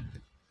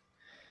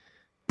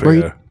 But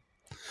yeah.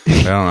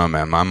 I don't know,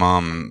 man. My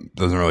mom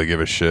doesn't really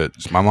give a shit.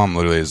 My mom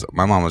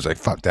was like,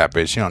 fuck that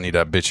bitch. You don't need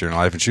that bitch in your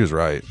life. And she was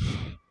right.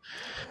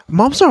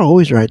 Moms are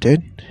always right,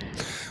 dude.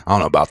 I don't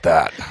know about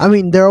that. I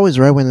mean, they're always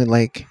right when they're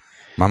like...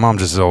 My mom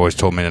just always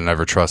told me to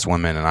never trust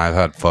women. And I've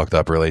had fucked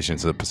up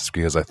relationships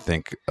because I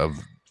think of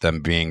them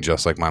being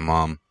just like my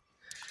mom.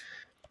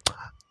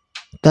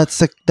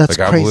 That's like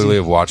crazy. I literally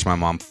have watched my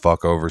mom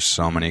fuck over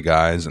so many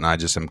guys. And I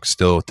just am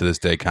still, to this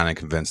day, kind of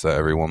convinced that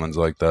every woman's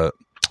like that.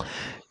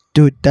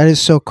 Dude, that is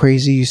so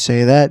crazy you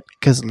say that,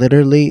 because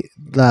literally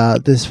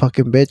this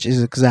fucking bitch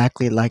is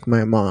exactly like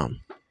my mom.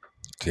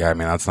 Yeah, I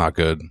mean, that's not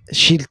good.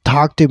 She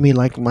talked to me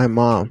like my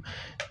mom.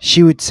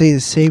 She would say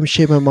the same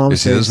shit my mom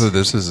says.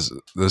 This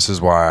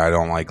is why I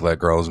don't like let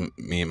girls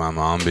meet my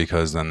mom,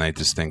 because then they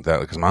just think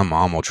that, because my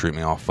mom will treat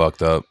me all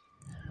fucked up,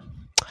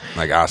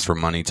 like ask for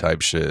money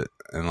type shit,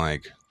 and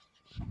like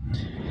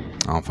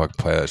I don't fucking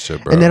play that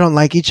shit, bro. And they don't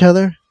like each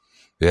other?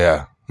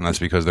 Yeah. And that's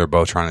because they're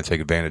both trying to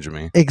take advantage of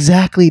me.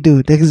 Exactly,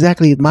 dude.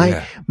 Exactly.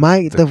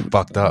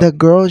 Fucked up. The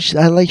girl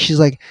she's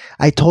like,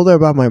 I told her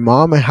about my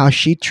mom and how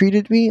she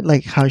treated me,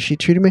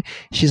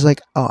 She's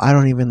like, oh, I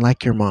don't even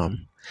like your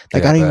mom.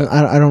 Like, yeah,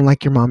 I don't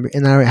like your mom,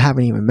 and I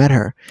haven't even met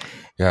her.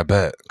 Yeah, I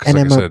bet. Because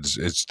like I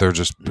said, they're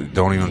just,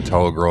 don't even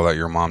tell a girl that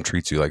your mom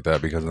treats you like that,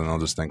 because then they'll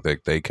just think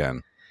that they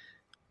can.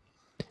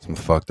 Some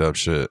fucked up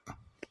shit.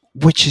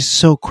 Which is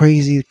so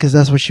crazy, because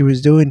that's what she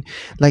was doing.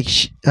 Like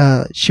she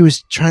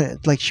was trying,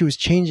 like she was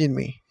changing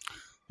me.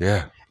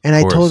 Yeah. And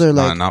I told her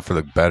like not for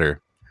the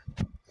better.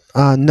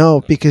 No,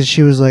 because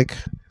she was like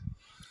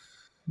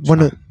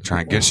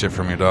trying to get shit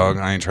from you, dog.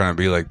 I ain't trying to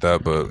be like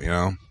that, but you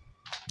know.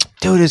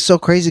 Dude, it's so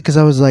crazy, because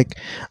I was like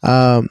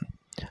I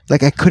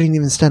couldn't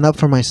even stand up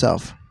for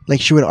myself.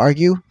 Like, she would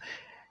argue,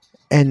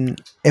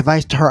 and if I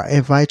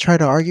try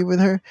to argue with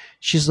her,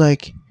 she's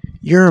like,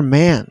 "You're a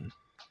man.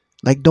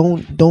 Like,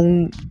 don't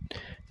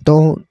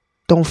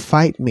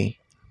fight me.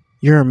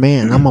 You're a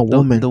man. I'm a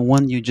woman." The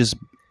one you just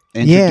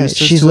introduced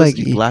us she's to like,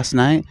 us last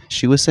night.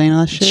 She was saying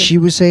that shit. She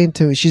was saying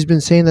to me. She's been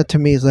saying that to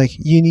me. It's like,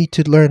 you need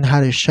to learn how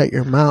to shut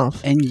your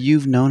mouth. And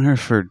you've known her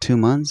for 2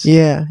 months.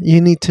 Yeah,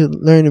 you need to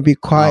learn to be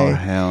quiet. Oh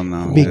hell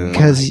no!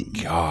 Because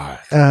God,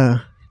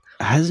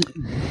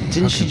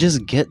 didn't she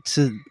just get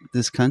to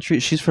this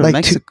country? She's from like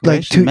Mexico.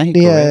 Mexico, right?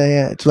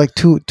 Yeah. It's like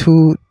two.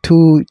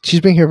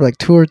 She's been here for like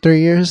 2 or 3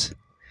 years.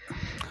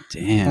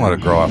 Damn. Don't let a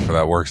girl off for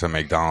that works at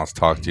McDonald's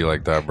talk to you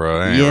like that, bro.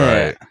 That ain't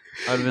right.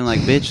 I'd have been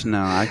like, bitch,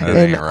 no, I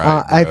That ain't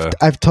right.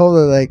 I've told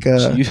her like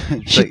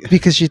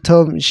because she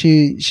told me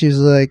she was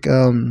like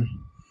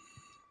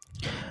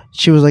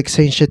she was like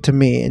saying shit to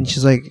me, and she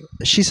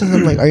says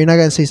something like, "Are you not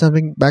gonna say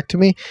something back to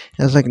me?"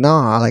 And I was like, "No,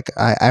 like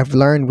I've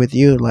learned with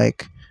you,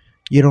 like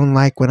you don't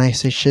like when I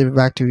say shit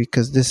back to you,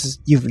 because this is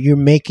you're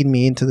making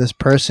me into this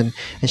person."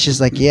 And she's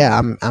like, "Yeah,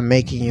 I'm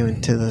making you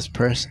into this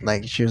person."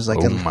 Like, she was like,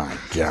 "Oh my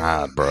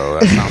god, bro,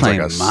 that sounds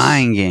like like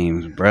mind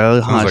games,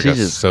 bro." Sounds like she's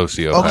a just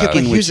sociopath. Okay,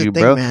 but here's the thing,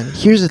 bro. man.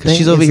 Here's the thing.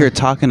 She's over here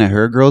talking to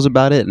her girls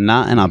about it,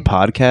 not in a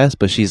podcast,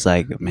 but she's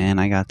like, "Man,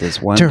 I got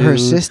this one to dude. her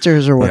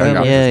sisters or I whatever."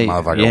 got this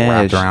motherfucker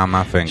wrapped around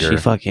my finger. She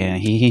fucking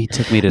he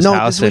took me to his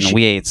house and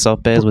we ate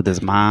sopes with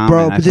his mom.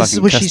 Bro, and but this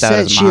is what she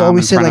said. She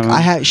always said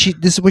like,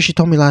 this is what she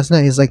told me last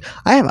night. Is like,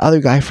 I have other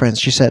guy friends.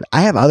 She said,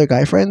 I have other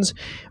guy friends,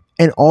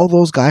 and all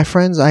those guy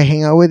friends I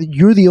hang out with,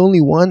 you're the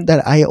only one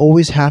that I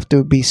always have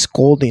to be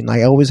scolding.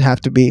 I always have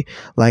to be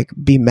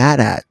mad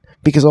at,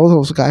 because all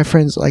those guy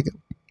friends, like,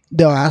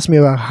 they'll ask me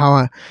about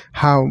how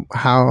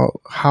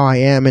I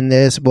am in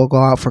this. We'll go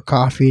out for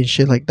coffee and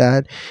shit like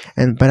that,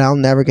 but I'll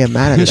never get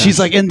mad at them. She's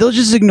like, and they'll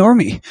just ignore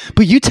me,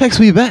 but you text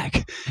me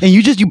back, and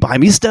you buy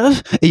me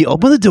stuff, and you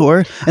open the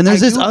door, and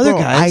there's other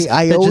guy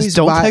that always just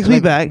don't text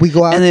me back. We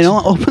go out, and they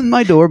don't open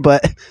my door,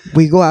 but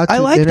we go out. I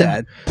like dinner.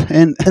 that,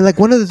 and like,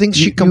 one of the things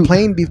she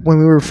complained when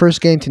we were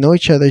first getting to know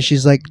each other,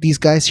 she's like, these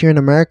guys here in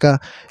America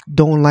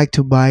they like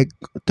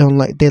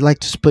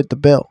to split the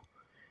bill.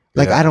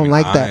 Like, yeah, I don't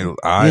like that.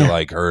 I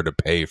like her to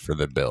pay for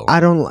the bill.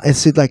 I don't.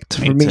 It's like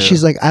for me.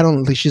 She's like, I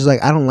don't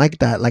like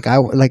that. Like,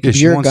 if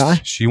you're a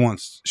guy, she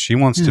wants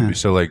to be,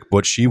 so like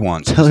what she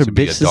wants Tell is her to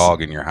be a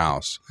dog in your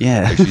house.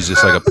 Yeah, like, she's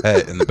just like a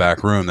pet in the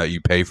back room that you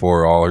pay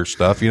for all her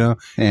stuff. You know,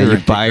 and you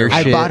buy her.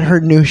 I bought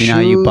her new shoes. You know,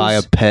 you buy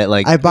a pet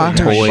like I bought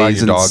her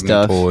toys and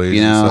stuff.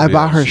 You know, I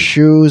bought her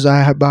shoes.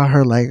 I bought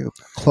her like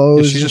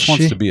clothes. Yeah, she just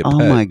wants to be a pet.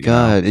 Oh my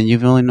god! And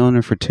you've only known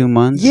her for 2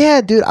 months.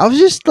 Yeah, dude. I was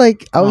just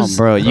like,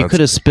 bro. You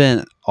could have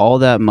spent all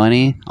that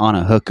money on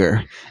a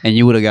hooker, and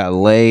you would have got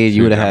laid.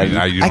 You would have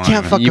had. I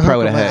can't fuck.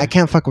 I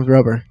can't fuck with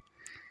rubber.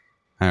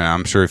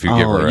 I'm sure if you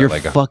give her, you're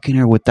like fucking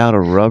her without a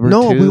rubber.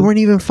 No, too? we weren't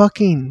even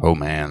fucking. Oh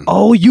man.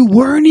 Oh, you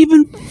weren't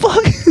even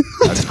fucking.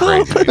 That's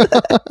crazy.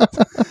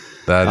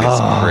 That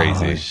is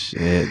crazy.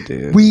 Shit,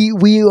 dude.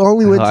 We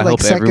only went to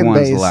like second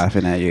base.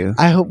 Laughing at you.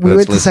 I hope we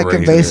went to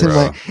second base, and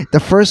like the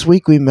first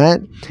week we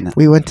met,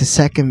 we went to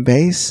second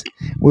base.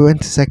 What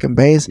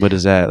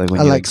is that? Like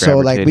when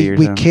you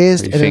we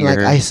kissed, and then like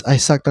I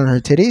sucked on her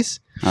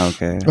titties.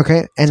 Okay.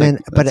 Okay, and then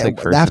but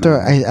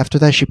after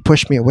that she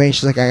pushed me away.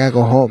 She's like, I gotta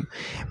go home.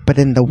 But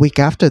then the week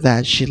after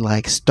that, she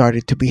like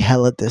started to be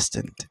hella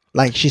distant.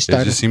 Like she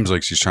started. It just seems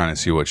like she's trying to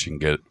see what she can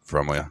get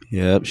from you.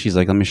 Yep. She's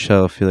like, let me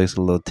show Felix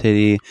a little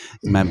titty.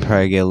 You might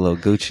probably get a little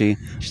Gucci.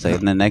 She's like,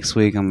 and then next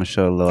week I'm gonna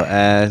show a little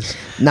ass.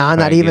 Nah,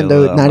 not even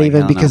though. Not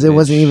even because it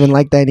wasn't even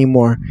like that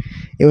anymore.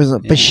 It was.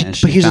 But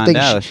here's the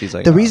thing. She's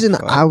like, the reason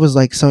I was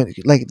like so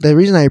like the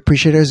reason I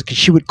appreciate her is because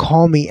she would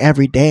call me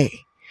every day.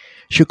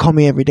 She would call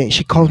me every day.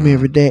 She calls me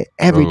every day.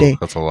 Every day.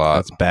 That's a lot.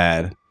 That's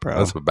bad, bro.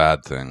 That's a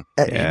bad thing.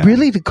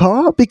 Really, to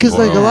call? Because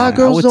like a lot of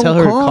girls don't call. I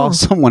would tell her to call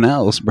someone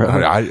else,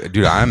 bro.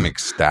 Dude, I'm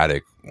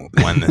ecstatic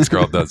when this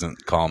girl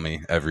doesn't call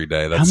me every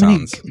day.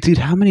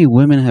 How many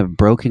women have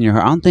broken your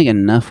heart? I don't think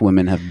enough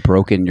women have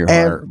broken your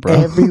heart, bro.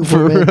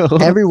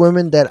 Every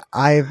woman that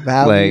I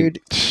valued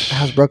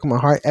has broken my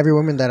heart. Every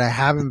woman that I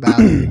haven't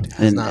valued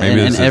has not.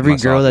 And every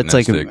girl that's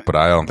like, but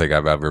I don't think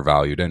I've ever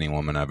valued any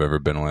woman I've ever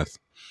been with.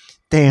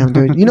 Damn,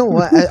 dude. You know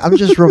what? I'm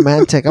just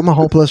romantic. I'm a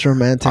hopeless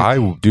romantic.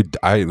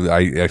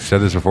 I said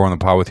this before on the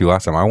pod with you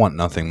last time. I want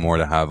nothing more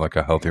to have like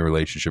a healthy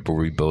relationship where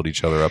we build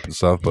each other up and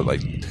stuff. But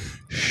like,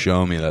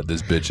 show me that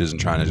this bitch isn't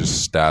trying to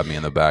just stab me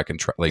in the back and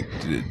try like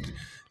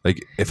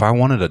if I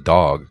wanted a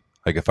dog.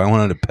 Like, if I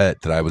wanted a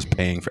pet that I was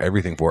paying for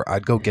everything for,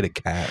 I'd go get a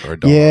cat or a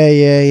dog. Yeah.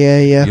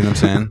 You know what I'm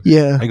saying?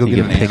 Yeah. I'd go get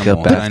an pick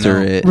animal. up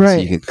after it. Right.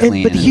 So you can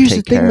clean but here's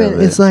the thing, man.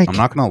 It's like... I'm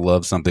not going to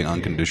love something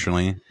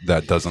unconditionally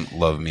that doesn't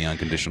love me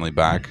unconditionally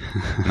back.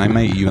 And I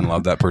may even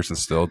love that person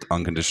still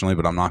unconditionally,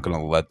 but I'm not going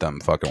to let them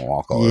fucking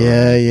walk all over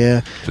me.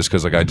 Yeah. Just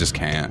because, like, I just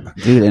can't.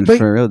 Dude, and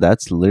for real,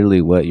 that's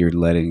literally what you're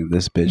letting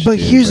this bitch but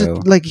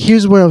do,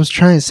 here's what I was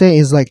trying to say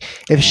is, like,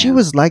 if she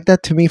was like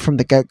that to me from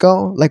the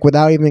get-go, like,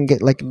 without even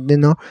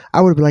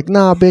I would be like,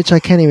 nah, bitch, I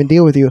can't even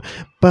deal with you.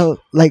 But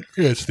like,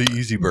 yeah, it's the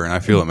easy burn. I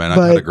feel it, man.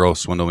 I had a girl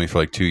swindle me for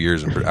like 2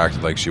 years and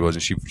acted like she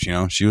wasn't.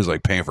 She was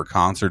like paying for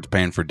concerts,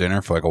 paying for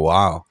dinner for like a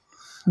while.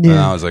 Yeah. And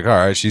I was like, all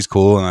right, she's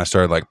cool. And I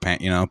started like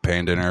paying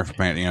dinner,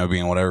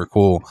 being whatever,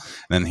 cool.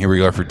 And then here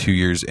we are for 2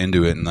 years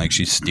into it, and like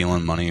she's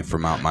stealing money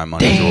from out my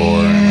money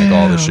drawer and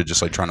like all this shit,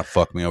 just like trying to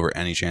fuck me over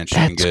any chance she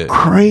can get.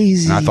 That's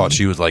crazy. And I thought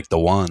she was like the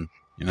one.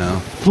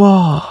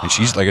 Fuck. And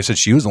she's like I said,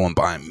 she was the one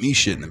buying me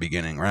shit in the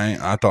beginning, right?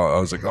 I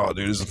was like, oh,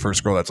 dude, this is the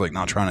first girl that's like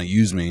not trying to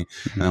use me.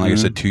 And then, like I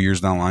said, 2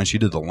 years down the line, she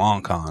did the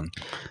long con.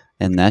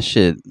 And that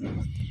shit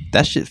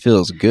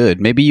feels good.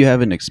 Maybe you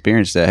haven't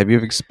experienced that. Have you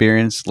ever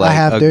experienced like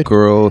a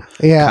girl?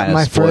 Yeah,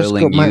 my first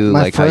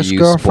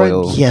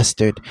girlfriend. Yes,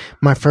 dude.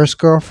 My first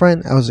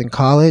girlfriend. I was in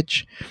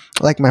college.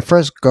 Like my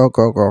first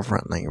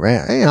girlfriend, like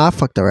right. I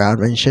fucked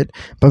around and shit.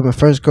 But my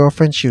first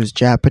girlfriend, she was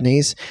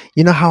Japanese.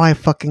 You know how I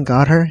fucking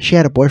got her? She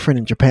had a boyfriend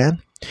in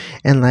Japan.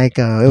 And like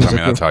it was. I mean,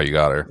 that's how you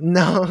got her.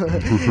 No,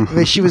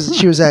 but she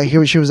was out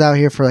here. She was out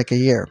here for like a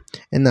year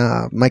in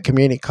my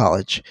community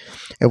college.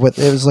 It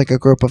was like a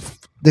group of.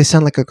 They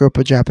sent like a group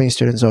of Japanese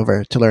students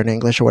over to learn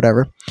English or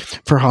whatever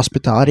for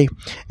hospitality,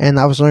 and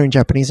I was learning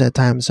Japanese at the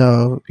time.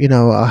 So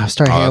I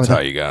started. That's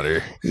how you got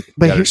her.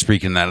 Got her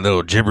speaking that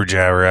little jibber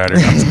jabber at her.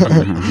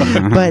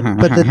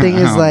 but the thing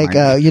is, like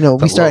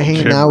we started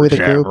hanging out with the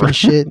group and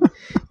shit.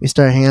 We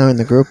started hanging out in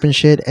the group and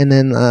shit, and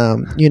then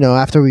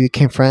after we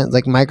became friends,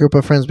 like my group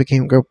of friends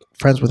became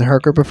friends with her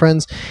group of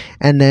friends,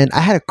 and then I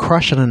had a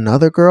crush on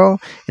another girl,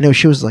 and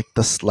she was like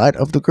the slut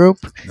of the group.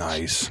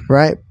 Nice,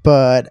 right?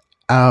 But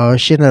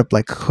she ended up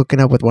like hooking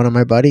up with one of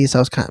my buddies. I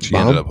was kind of She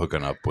ended up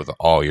hooking up with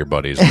all your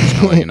buddies. I'm just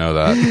gonna let you know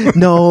that.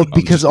 No,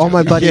 because all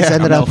my buddies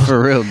ended up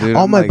for real, dude.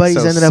 All my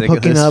buddies ended up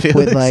hooking up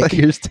with like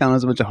you're just telling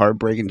us a bunch of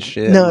heartbreaking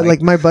shit. No,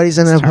 like my buddies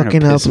ended up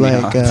hooking up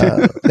like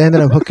they ended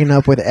up hooking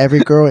up with every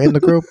girl in the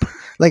group.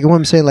 Like what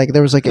I'm saying, like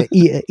there was like an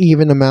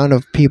even amount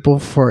of people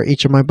for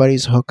each of my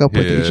buddies to hook up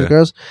with each of the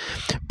girls.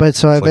 But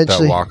so it's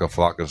eventually, like that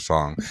Waka Flocka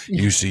song.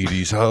 You see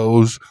these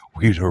hoes,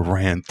 we'd have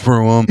ran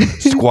through them,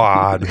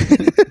 squad.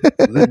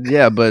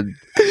 Yeah, but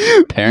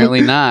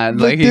apparently not.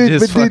 Like he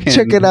just fucking.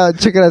 Check it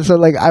out. So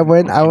like I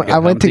went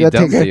to go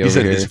take her. He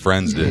said his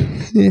friends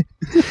did.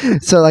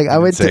 So like I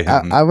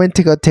went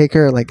to go take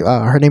her. Like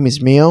her name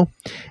is Mio,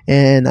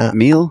 and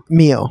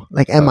Mio,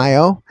 like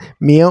Mio,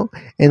 Mio,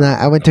 and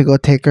I went to go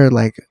take her.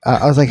 Like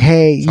I was like,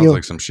 hey, sounds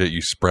like some shit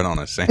you spread on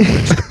a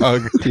sandwich,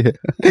 dog.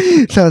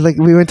 So I was like,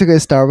 we went to go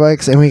to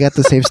Starbucks, and we got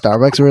the same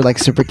Starbucks. We were like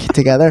super cute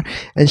together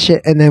and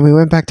shit. And then we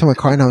went back to my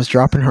car, and I was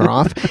dropping her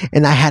off,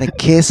 and I had a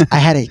kiss. I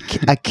had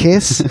a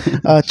kiss,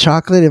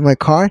 chocolate in my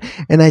car,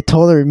 and I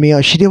told her,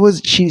 Mio, she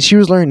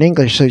was learning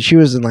English, so she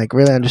wasn't like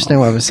really understand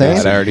what I was saying.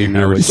 God, I already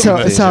know. So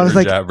I was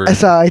like,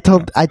 I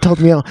told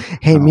Mio,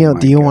 hey Mio,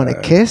 do you want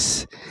a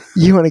kiss?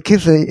 You want to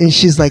kiss her? And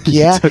she's like,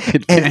 yeah.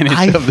 And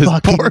I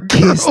fucking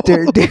kissed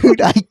her, dude.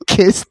 I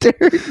kissed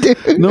her,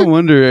 dude. No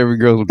wonder every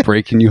girl's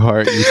breaking your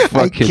heart. You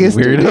fucking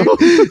weirdo.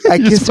 I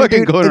kissed her,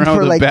 fucking going around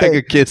with like a bag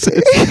of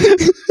kisses.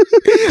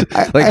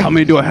 How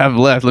many do I have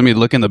left? Let me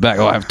look in the back.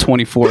 Oh, I have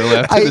 24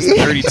 left. This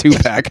 32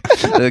 pack.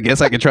 I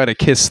guess I could try to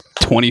kiss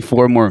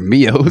 24 more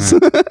Mios.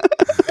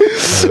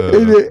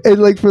 and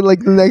like for like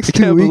the next I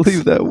 2 can't weeks,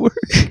 believe that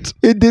worked.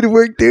 it did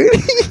work, dude.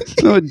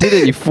 No, it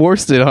didn't. You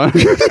forced it on her.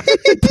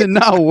 It did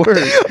not work.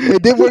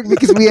 It did work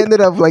because we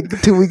ended up like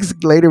 2 weeks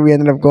later. We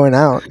ended up going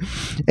out,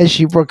 and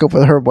she broke up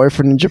with her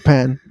boyfriend in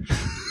Japan.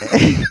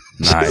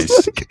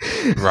 Nice.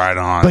 Right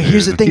on. But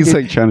here's the thing, He's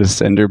dude. like trying to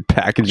send her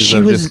packages She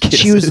of was just kisses.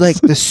 she was like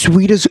the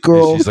sweetest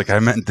girl. She's like, I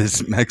met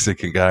this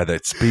Mexican guy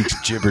that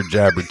speaks jibber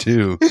jabber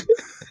too.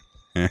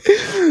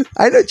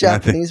 I know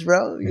Japanese,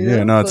 bro. You Yeah,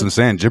 know? no, that's what I'm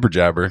saying. Jibber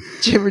jabber.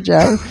 Jibber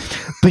jabber.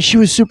 But she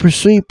was super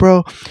sweet,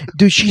 bro.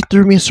 Dude, she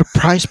threw me a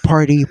surprise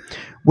party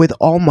with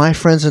all my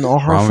friends and all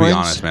her I'm gonna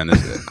friends. be honest,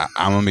 man.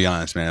 I'm gonna be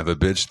honest, man. If a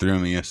bitch threw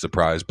me a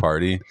surprise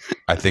party,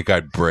 I think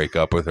I'd break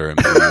up with her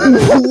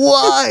immediately.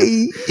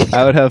 Why?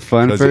 I would have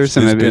fun Because first,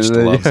 if and this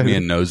maybe bitch loves me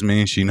and knows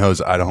me, she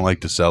knows I don't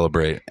like to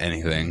celebrate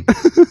anything.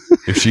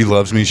 If she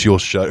loves me, she'll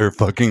shut her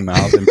fucking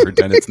mouth and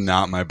pretend it's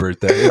not my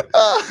birthday.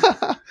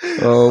 oh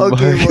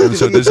Okay, my well, God.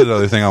 So this is the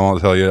other thing I want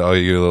to tell you. I'll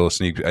give you a little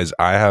sneak. As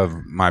I have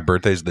my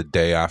birthday's the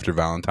day after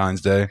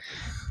Valentine's Day.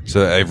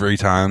 So every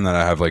time that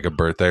I have like a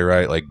birthday,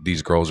 right, like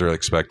these girls are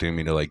expecting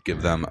me to like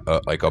give them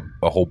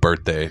a whole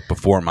birthday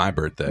before my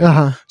birthday.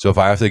 Uh-huh. So if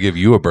I have to give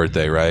you a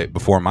birthday, right,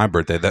 before my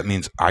birthday, that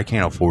means I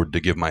can't afford to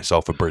give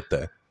myself a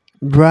birthday.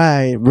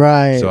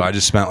 Right. So I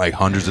just spent like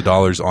hundreds of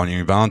dollars on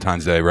your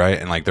Valentine's Day, right?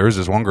 And like there was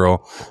this one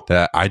girl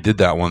that I did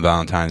that one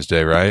Valentine's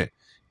Day, right?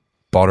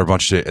 Bought her a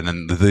bunch of shit, and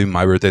then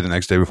my birthday the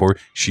next day before,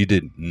 she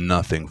did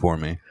nothing for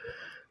me.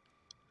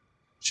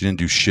 She didn't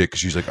do shit because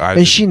she's like,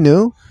 And she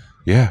knew?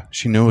 yeah,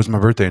 she knew it was my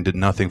birthday and did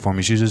nothing for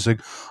me. She's just like,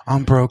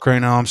 I'm broke right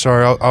now. I'm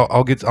sorry.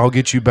 I'll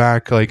get you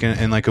back like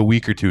in like a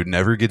week or two. It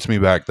never gets me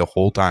back the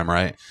whole time,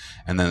 right?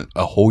 And then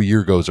a whole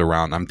year goes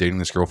around. I'm dating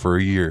this girl for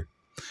a year,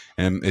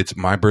 and it's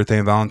my birthday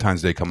and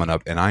Valentine's Day coming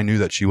up, and I knew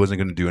that she wasn't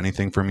going to do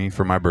anything for me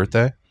for my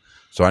birthday,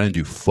 so I didn't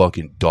do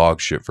fucking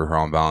dog shit for her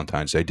on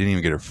Valentine's Day. I didn't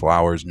even get her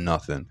flowers,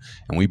 nothing,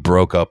 and we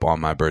broke up on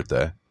my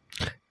birthday.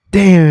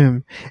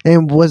 Damn.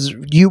 And was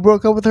you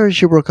broke up with her or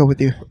she broke up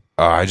with you?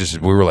 We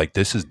were like,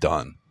 this is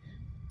done.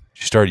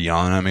 She started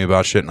yelling at me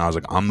about shit, and I was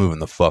like, I'm moving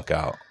the fuck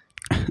out.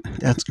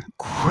 That's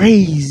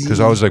crazy.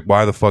 Because I was like,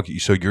 why the fuck?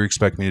 So you're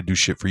expecting me to do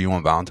shit for you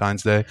on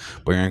Valentine's Day,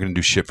 but you're not going to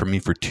do shit for me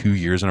for 2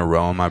 years in a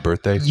row on my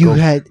birthday? You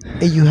had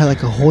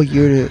like a whole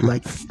year to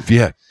like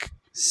yeah,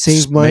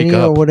 save money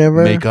or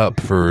whatever. Make up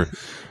for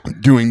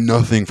doing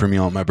nothing for me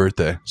on my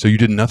birthday. So you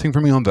did nothing for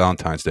me on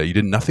Valentine's Day. You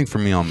did nothing for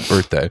me on my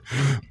birthday.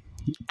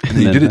 And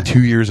then you did it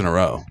 2 years in a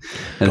row.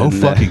 Go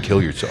fucking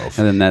kill yourself.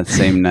 And then that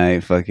same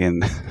night,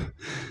 fucking,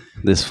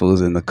 this fool's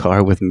in the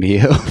car with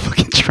Mio,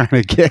 fucking trying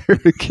to get her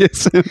to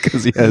kiss him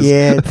because he has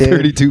a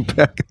 32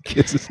 pack of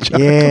kisses.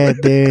 Yeah,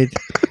 dude.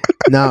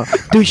 No,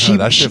 dude,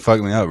 that shit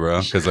fucked me up,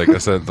 bro. Because like I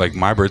said, like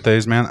my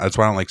birthdays, man. That's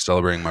why I don't like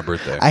celebrating my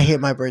birthday. I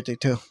hate my birthday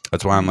too.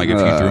 That's why I'm like, if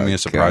you threw me a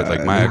surprise, God.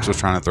 like my ex was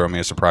trying to throw me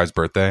a surprise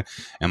birthday,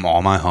 and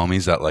all my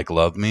homies that like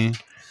love me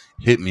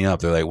hit me up.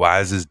 They're like,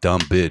 why is this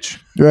dumb bitch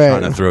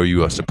trying to throw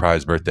you a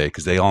surprise birthday?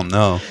 Because they all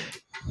know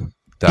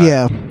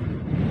that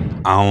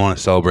I don't want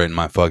to celebrate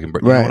my fucking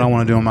birthday. You know what I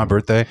want to do on my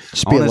birthday?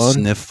 Just I be want to alone.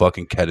 sniff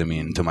fucking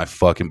ketamine until my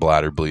fucking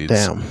bladder bleeds.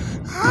 Damn.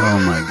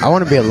 Oh my God. I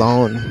want to be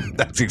alone.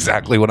 That's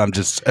exactly what I'm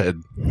just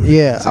said.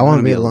 Yeah, I want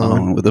to be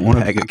alone. with a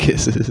bag of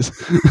kisses.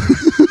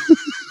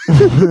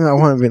 I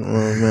want to be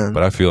alone, man.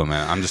 But I feel it,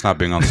 man. I'm just not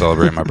being on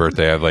celebrating my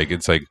birthday.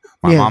 It's like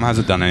my mom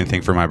hasn't done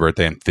anything for my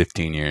birthday in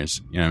 15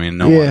 years. You know what I mean?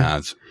 No one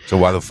has. So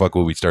why the fuck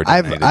would we start doing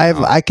anything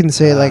now? I can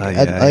say like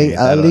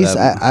at least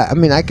I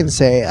mean I can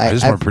say I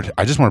just want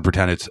to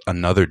pretend it's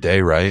another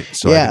day, right?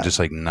 So I can just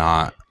like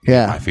not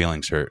get my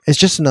feelings hurt. It's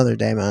just another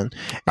day, man.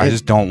 I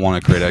just don't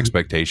want to create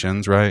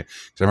expectations, right?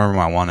 Because I remember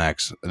my one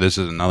ex. This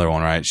is another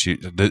one, right? She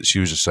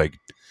was just like,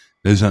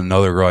 this is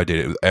another girl I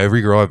dated.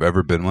 Every girl I've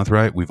ever been with,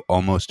 right? We've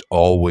almost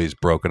always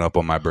broken up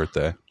on my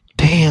birthday.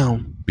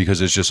 Damn. Because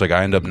it's just like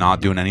I end up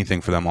not doing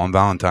anything for them on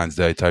Valentine's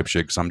Day type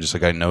shit. Because I'm just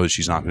like, I know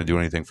she's not going to do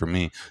anything for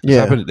me. It's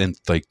happened in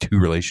like 2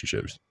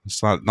 relationships.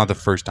 It's not the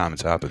first time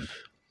it's happened.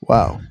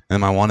 Wow. And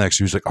my one ex,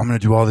 she was like, I'm going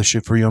to do all this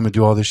shit for you. I'm going to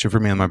do all this shit for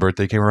me. And my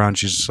birthday came around.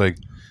 She's just like,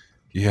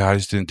 yeah, I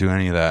just didn't do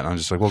any of that. And I'm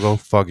just like, well, go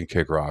fucking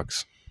kick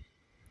rocks.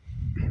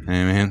 You know what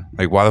I mean?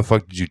 Like, why the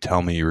fuck did you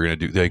tell me you were going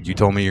to do, like, you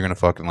told me you're going to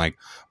fucking, like,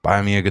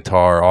 buy me a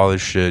guitar, all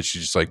this shit. She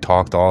just, like,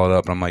 talked all it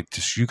up. And I'm like,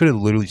 you could have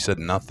literally said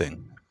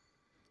nothing.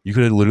 You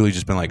could have literally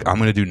just been like, I'm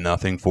going to do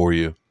nothing for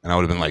you. And I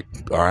would have been like,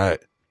 all right.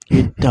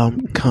 You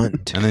dumb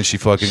cunt. And then she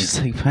fucking... She's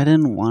like, I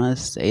didn't want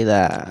to say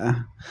that.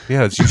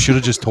 Yeah, you should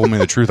have just told me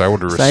the truth. I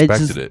would have So respected I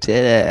just it.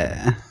 did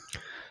it.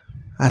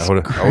 That's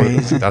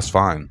crazy. That's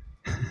fine.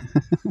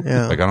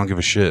 Yeah. Like, I don't give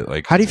a shit.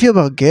 Like, how do you feel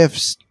about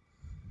gifts?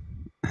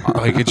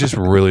 like, it just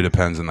really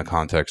depends on the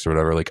context or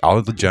whatever. Like,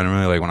 I'll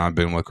generally, like, when I've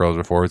been with girls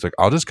before, it's like,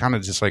 I'll just kind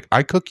of just like,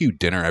 I cook you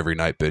dinner every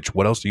night, bitch.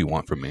 What else do you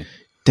want from me?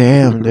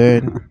 Damn,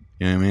 dude.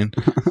 You know what I mean?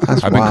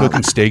 That's I've been wild.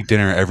 cooking steak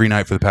dinner every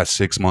night for the past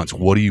 6 months.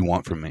 What do you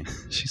want from me?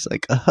 She's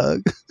like, a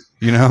hug.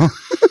 You know?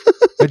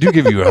 I do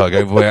give you a hug.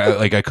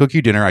 I cook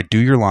you dinner. I do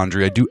your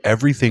laundry. I do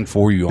everything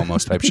for you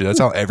almost type shit. That's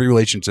how every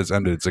relationship's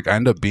ended. It's like I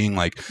end up being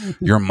like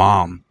your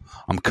mom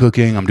I'm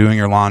cooking, I'm doing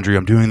your laundry,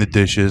 I'm doing the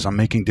dishes, I'm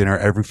making dinner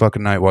every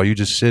fucking night while you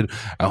just sit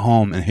at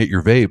home and hit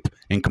your vape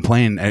and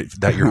complain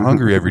that you're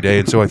hungry every day,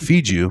 and so I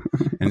feed you.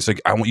 And it's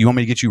like, you want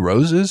me to get you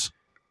roses?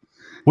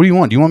 What do you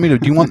want? Do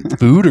you want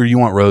food or do you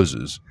want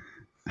roses?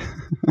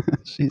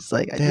 She's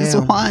like, I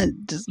just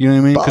want, just you know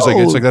what I mean? Because like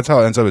it's like that's how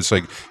it ends up. It's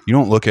like you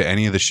don't look at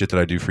any of the shit that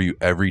I do for you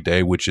every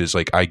day, which is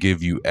like I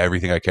give you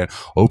everything I can.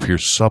 Oh,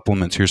 here's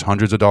supplements. Here's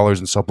hundreds of dollars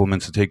in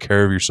supplements to take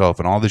care of yourself,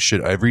 and all this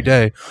shit every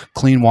day.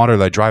 Clean water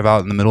that I drive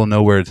out in the middle of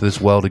nowhere to this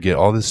well to get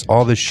all this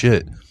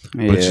shit.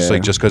 But it's just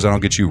like, just because I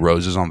don't get you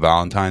roses on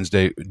Valentine's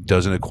Day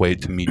doesn't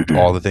equate to me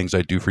all the things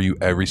I do for you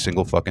every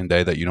single fucking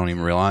day that you don't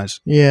even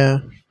realize. Yeah,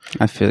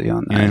 I feel you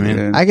on that. You know what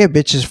I mean? I get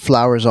bitches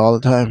flowers all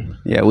the time.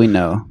 Yeah, we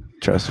know.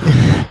 Trust me.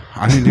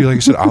 I mean, dude, like I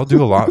said, I'll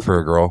do a lot for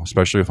a girl,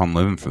 especially if I'm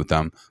living with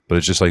them. But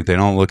it's just like they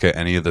don't look at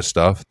any of the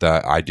stuff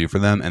that I do for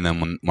them. And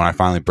then when I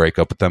finally break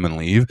up with them and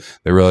leave,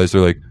 they realize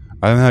they're like,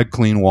 I haven't had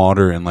clean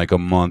water in like a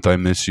month. I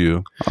miss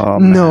you. Oh,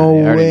 man. No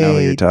I already way, know what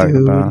you're talking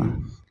dude. about.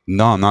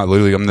 No, I'm not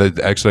literally. I'm the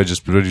ex that I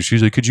just.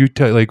 She's like, could you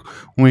like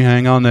when we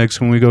hang out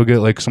next, when we go get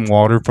like some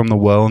water from the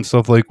well and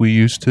stuff like we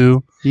used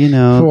to? You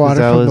know, Water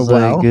that from was the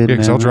like well? good. Yeah,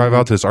 because I'll memory. drive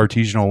out to this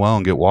artisanal well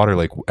and get water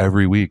like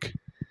every week.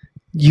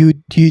 You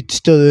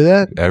still do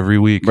that? Every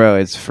week. Bro,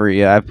 it's free.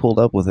 Yeah, I pulled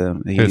up with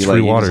him. He, It's like,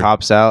 free he water. just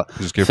hops out,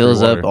 Just get fills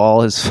free up water.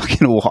 all his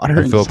fucking water.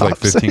 I and fill up like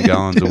stops 15 it.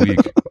 gallons a week.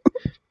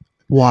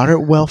 Water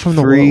well from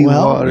the Free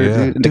well. water,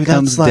 Yeah. dude. Dude, It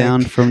comes that's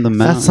down from the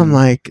mountain.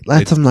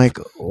 That's some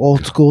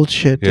old school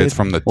shit, Yeah, dude. it's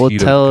from the Well,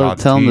 teat of tell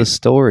God's them the teat.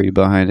 story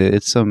behind it.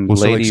 It's some Well,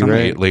 so lady, like some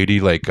right? lady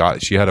like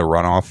she had a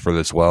runoff for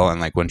this well,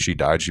 and like when she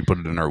died, she put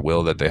it in her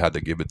will that they had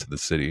to give it to the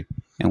city.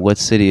 And what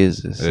city is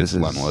this? It's This is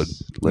Linwood.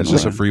 It's Linwood.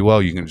 just a free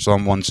well. You can. It's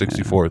on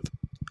 164th.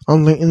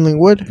 In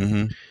Linwood?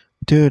 hmm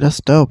Dude, that's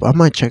dope. I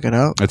might check it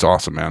out. It's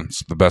awesome, man.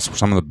 It's the best.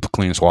 Some of the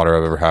cleanest water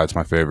I've ever had. It's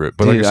my favorite.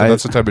 But like Dude, I said,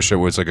 that's the type of shit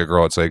where it's like a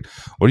girl. It's like,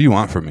 what do you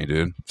want from me,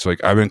 dude? It's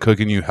like I've been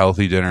cooking you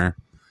healthy dinner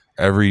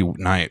every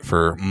night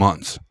for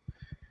months.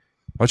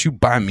 Why don't you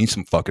buy me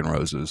some fucking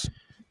roses?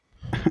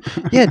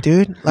 Yeah,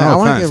 dude. Like, I No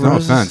want to offense, get no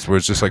roses. offense. Where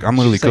it's just like I'm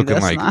literally She's like,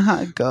 cooking that's like not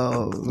how it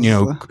goes. you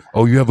know,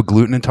 oh, you have a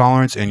gluten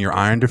intolerance and you're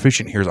iron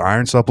deficient. Here's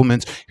iron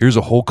supplements. Here's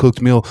a whole cooked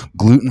meal,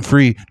 gluten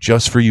free,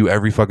 just for you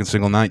every fucking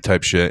single night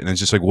type shit. And it's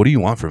just like, what do you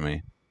want from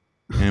me?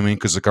 You know what I mean?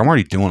 Because like I'm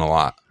already doing a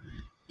lot.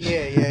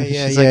 Yeah.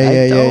 She's like,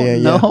 I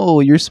don't know.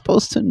 You're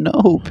supposed to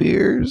know,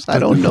 Piers. I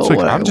don't know It's like,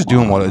 what I'm I just want.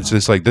 doing what it's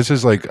just like. This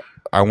is like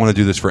I want to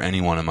do this for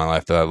anyone in my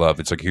life that I love.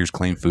 It's like here's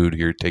clean food.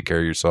 Here, take care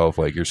of yourself.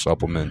 Like here's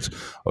supplements.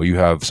 Oh, you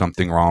have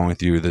something wrong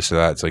with you. This or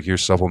that. It's like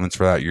here's supplements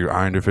for that. You're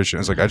iron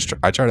deficient. It's like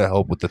I try to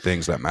help with the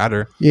things that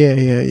matter. Yeah.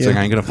 It's like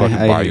I ain't gonna fucking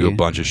I buy hear you a you.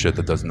 bunch of shit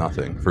that does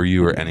nothing for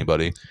you or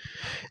anybody.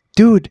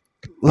 Dude,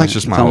 like, That's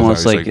just my it's whole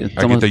almost thing. like- It's it's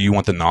I get almost- that you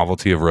want the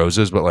novelty of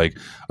roses, but like,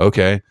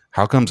 okay,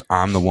 how comes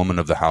I'm the woman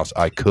of the house?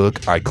 I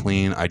cook, I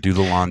clean, I do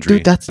the laundry.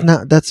 dude,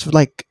 that's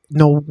like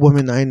no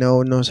woman I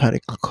know knows how to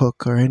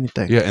cook or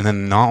anything. Yeah, and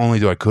then not only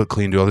do I cook,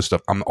 clean, do other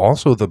stuff, I'm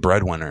also the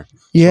breadwinner.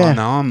 Yeah. So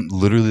now I'm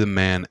literally the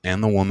man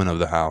and the woman of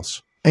the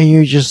house. And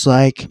you're just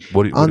like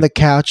What? Do- on what the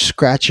couch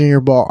scratching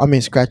your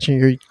scratching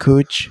your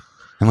cooch.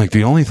 and like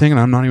the only thing, and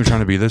I'm not even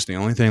trying to be this, the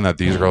only thing that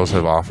these girls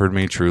have offered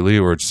me truly,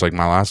 or it's like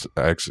my last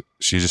ex,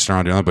 she's just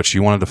around doing that, but she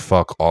wanted to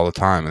fuck all the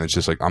time, and it's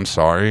just like, I'm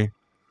sorry.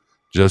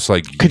 Just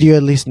like Could you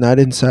at least nut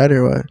inside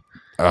or what?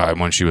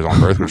 when she was on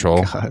birth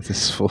control, God,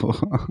 this fool.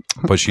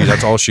 but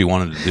that's all she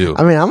wanted to do.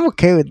 I mean, I'm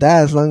okay with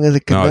that as long as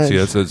it No, connects. see,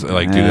 that's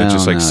like, dude, that's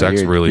just Hell like no,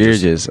 sex. you're, Really, You're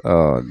just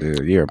oh,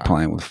 dude, you're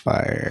playing with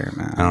fire,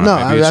 man. I don't know.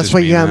 No, Maybe it's that's just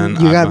why me, you got man.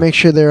 you got to make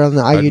sure they're on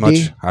the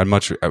IUD. I'd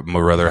much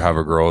rather have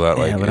a girl that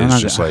like Yeah, but I'm is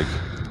not just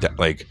gonna-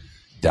 like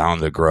down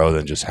to grow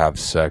than just have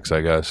sex.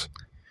 I guess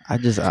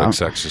It's like like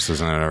sex just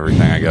isn't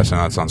everything. I guess, and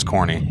that sounds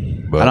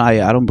corny, but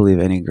I don't believe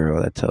any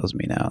girl that tells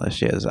me now that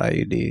she has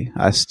IUD.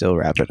 I still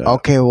wrap it up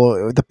Okay,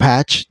 well, the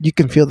patch, you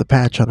can feel the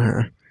patch on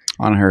her.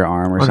 on her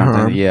arm or On her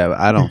something. arm. Yeah, but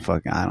I don't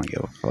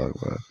give a fuck.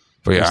 Bro.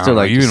 But yeah, There's I still, don't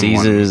know, like, even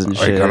diseases one, and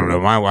like, shit. I don't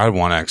know. I had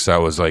one ex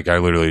that was like I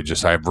literally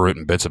just I've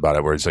written bits about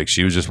it where it's like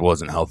she was just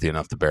wasn't healthy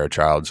enough to bear a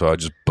child, so I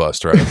just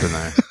bust right up in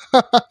there.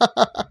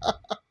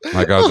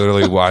 Like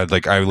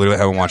I literally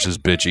haven't watched this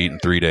bitch eat in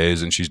 3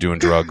 days, and she's doing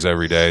drugs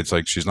every day. It's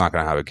like she's not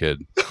gonna have a kid.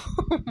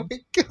 Oh my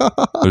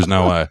god! There's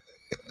no way.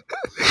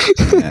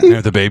 Yeah. And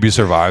if the baby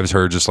survives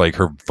her, just like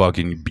her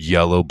fucking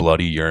yellow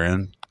bloody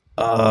urine.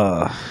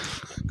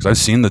 Because I've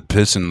seen the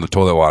piss in the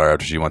toilet water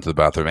after she went to the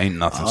bathroom. Ain't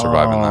nothing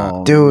surviving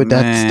that. Dude,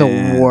 that's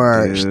the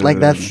worst. dude. Like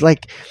that's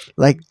like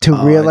to Oh,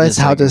 I realize just,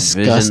 how like,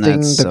 envision that disgusting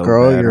the so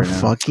girl bad you're right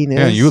now. fucking is.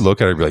 Yeah, you would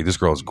look at her and be like, this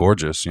girl's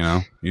gorgeous, you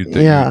know?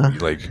 Yeah.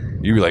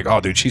 You'd be like,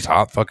 oh, dude, she's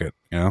hot. Fuck it,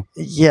 you know?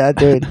 Yeah,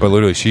 dude. But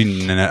literally,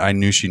 I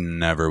knew she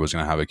never was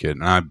going to have a kid.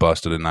 And I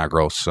busted in that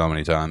girl so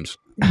many times.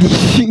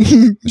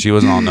 She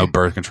wasn't on no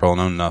birth control,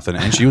 no nothing.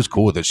 And she was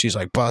cool with it. She's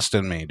like,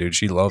 busting me, dude.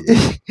 She loved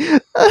it.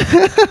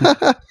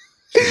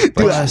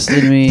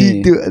 Busted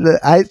me.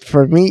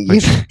 For me,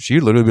 Like,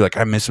 she'd literally be like,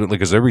 I miss it.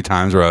 Because there be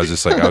times where I was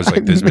just like,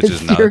 this bitch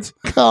is nuts.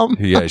 Come.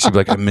 Yeah, she'd be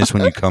like, I miss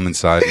when you come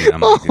inside me.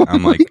 And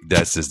I'm like,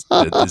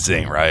 this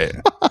ain't right.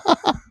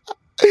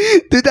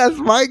 Dude, that's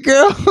my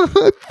girl.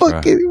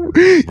 Fucking,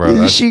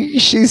 Bro,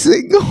 she's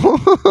single.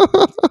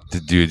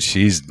 dude,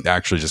 she's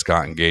actually just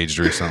got engaged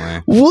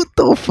recently. What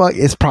the fuck?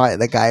 It's probably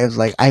the guy who's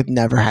like, I've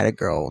never had a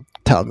girl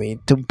tell me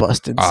to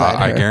bust inside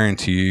her. I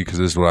guarantee you, because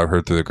this is what I've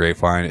heard through the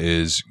grapevine,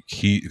 is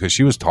because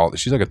she was tall.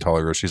 She's like a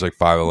taller girl. She's like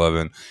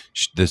 5'11".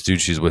 This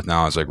dude she's with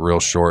now is like real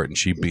short, and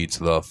she beats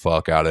the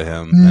fuck out of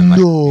him. And like,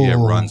 yeah,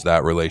 runs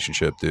that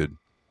relationship, dude.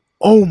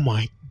 Oh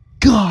my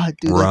god,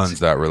 dude! Runs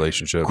that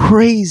relationship.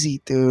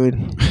 Crazy,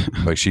 dude.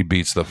 Like she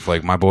beats the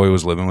like. My boy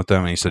was living with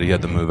them, and he said he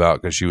had to move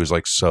out because she was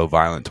like so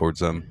violent towards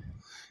them.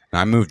 And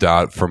I moved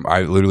out from.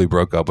 I literally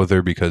broke up with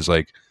her because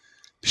like.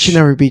 She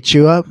never beat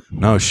you up?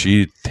 No,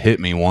 she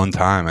hit me one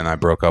time, and I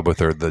broke up with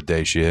her the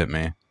day she hit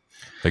me.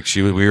 Like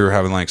we were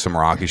having like some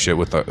rocky shit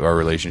with our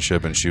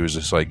relationship, and she was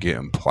just like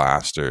getting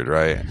plastered,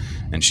 right?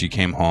 And she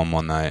came home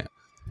one night,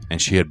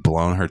 and she had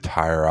blown her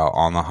tire out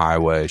on the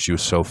highway. She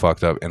was so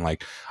fucked up, and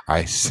like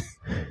this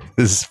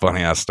is a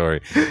funny ass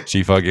story.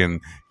 She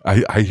fucking.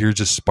 I hear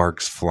just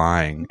sparks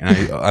flying,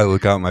 and I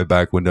look out my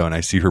back window and I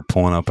see her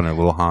pulling up in her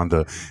little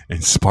Honda,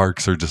 and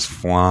sparks are just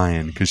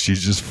flying because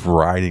she's just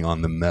riding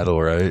on the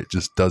metal, right?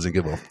 Just doesn't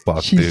give a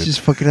fuck, She's dude. just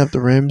fucking up the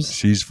rims.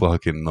 She's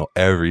fucking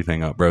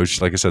everything up, bro.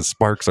 Like I said,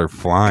 sparks are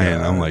flying.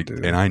 God, I'm like,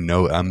 dude. and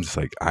I'm just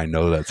like, I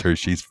know that's her.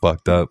 She's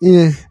fucked up.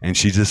 Yeah. And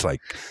she just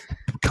like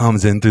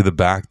comes in through the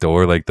back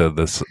door, like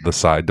the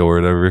side door,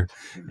 or whatever,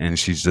 and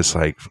she's just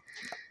like,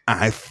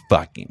 I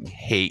fucking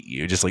hate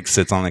you. Just like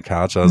sits on the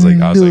couch. I was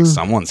like,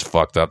 someone's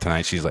fucked up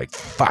tonight. She's like,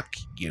 fuck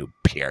you,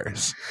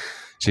 Pierce.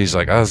 She's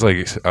like, I was like,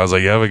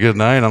 you have a good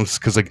night.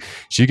 Because like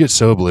she gets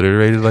so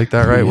obliterated like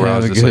that, right? Where I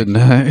was just like,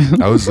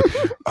 night. I was like,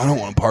 I don't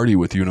want to party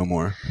with you no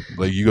more.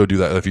 Like you go do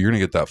that. If you're gonna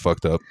get that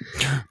fucked up,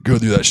 go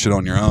do that shit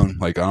on your own.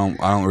 Like I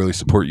don't really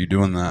support you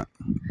doing that.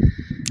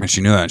 And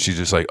she knew that. And she's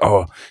just like,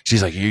 oh,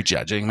 she's like, are you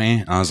judging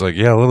me? And I was like,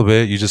 yeah, a little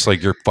bit. You just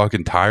like your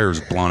fucking tires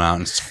blown out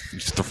and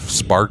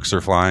sparks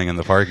are flying in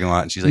the parking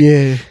lot. And she's like,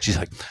 Yeah. She's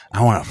like,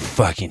 I want to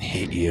fucking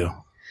hit you.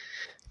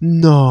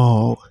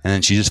 No. And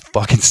then she just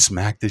fucking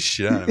smacked the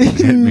shit out of me and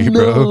hit me,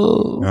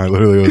 bro. And I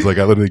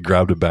literally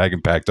grabbed a bag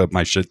and packed up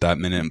my shit that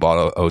minute and bought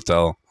a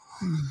hotel.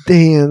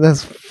 Damn,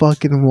 that's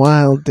fucking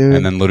wild, dude.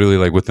 And then literally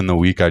like within the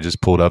week, I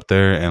just pulled up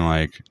there and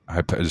like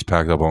I just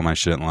packed up all my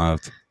shit and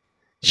left.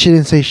 She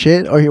didn't say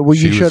shit, or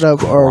you shut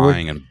up, or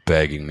crying and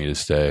begging me to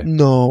stay.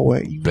 No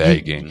way,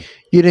 Begging.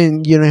 You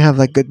didn't have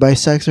like goodbye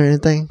sex or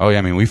anything? Oh yeah,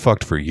 I mean we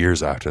fucked for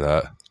years after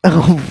that.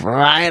 Oh,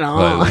 right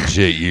on. Like,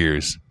 legit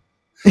years.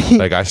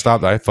 Like I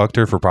fucked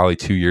her for probably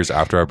 2 years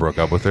after I broke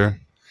up with her,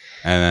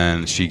 and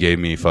then she gave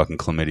me fucking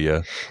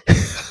chlamydia.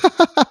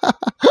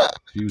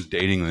 She was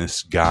dating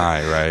this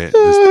guy, right?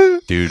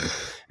 This dude,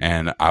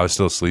 and I was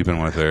still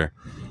sleeping with her,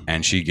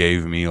 and she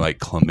gave me like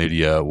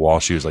chlamydia while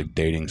she was like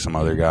dating some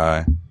other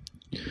guy.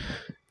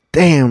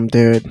 Damn,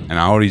 dude. And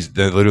I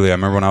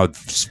remember when I would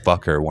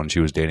fuck her when she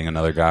was dating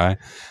another guy,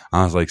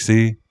 I was like,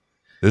 see,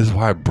 this is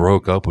why I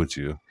broke up with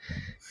you.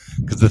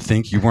 Because to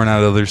think you weren't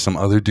at some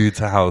other dude's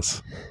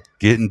house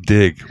getting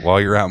dick while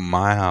you're at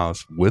my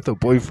house with a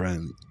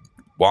boyfriend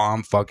while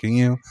I'm fucking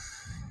you,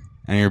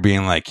 and you're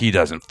being like, he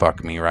doesn't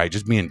fuck me, right?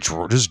 Just being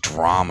just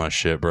drama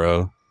shit,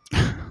 bro.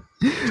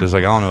 Just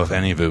like I don't know if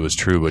any of it was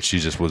true, but she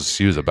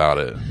was about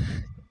it.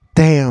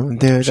 Damn,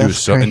 dude. She was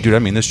so, and dude, I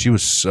mean, she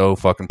was so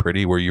fucking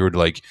pretty. Where you were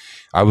like,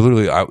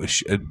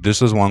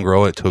 this was one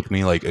girl. It took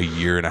me like a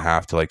year and a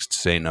half to like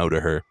say no to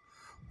her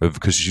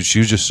because she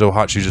was just so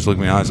hot. She just looked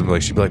me in the eyes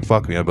and she'd be like,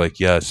 "Fuck me." I'd be like,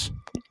 "Yes."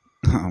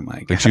 Oh my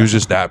god! Like she was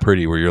just that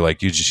pretty. Where you're like,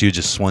 she would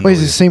just swindle. Wait,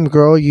 is it the same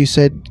girl you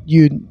said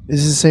you?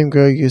 Is this the same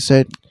girl you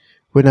said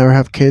would never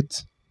have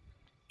kids?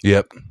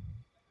 Yep,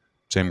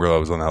 same girl that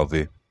was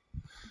unhealthy.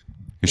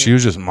 She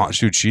was just,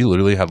 dude. She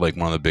literally had like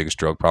one of the biggest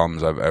drug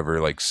problems I've ever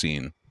like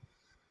seen.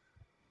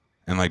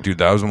 And like, dude,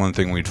 that was the one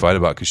thing we'd fight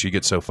about because she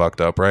gets so fucked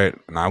up, right?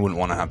 And I wouldn't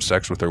want to have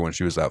sex with her when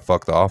she was that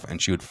fucked off,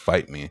 and she would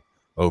fight me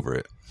over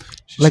it.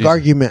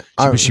 Argument.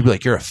 She'd be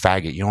like, "You're a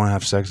faggot. You don't want to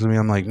have sex with me."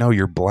 I'm like, "No,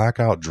 you're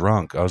blackout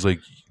drunk." I was like,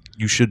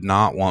 "You should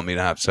not want me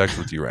to have sex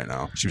with you right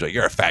now." She was like,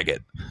 "You're a faggot.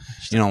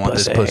 You don't want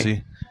this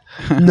pussy."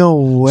 No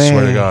way.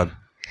 Swear to God.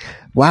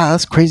 Wow,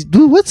 that's crazy,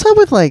 dude. What's up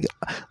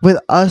with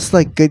us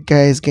like good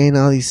guys getting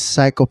all these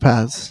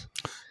psychopaths?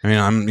 I mean,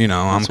 I'm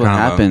That's what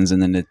kind of happens,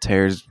 and then it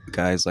tears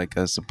guys like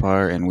us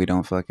apart, and we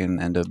don't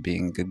fucking end up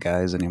being good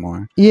guys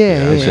anymore.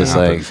 Yeah, It's just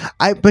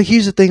like But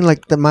here's the thing,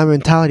 like my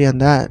mentality on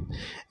that,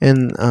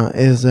 and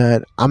is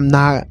that I'm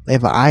not.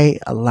 If I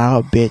allow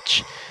a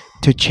bitch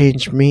to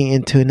change me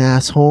into an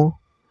asshole,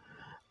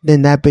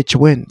 then that bitch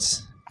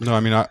wins. No, I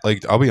mean,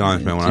 I'll be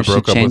honest, man. When I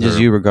broke up with her, changes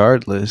you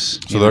regardless.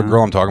 So that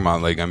girl I'm talking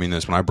about, like, I mean,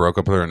 when I broke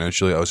up with her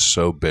initially, I was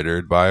so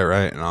bittered by it,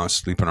 right? And I was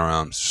sleeping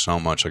around so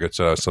much. Like I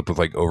said, I slept with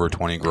like over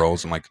 20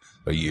 girls in like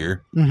a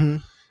year. Mm-hmm.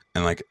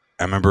 And like,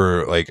 I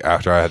remember like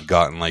after I had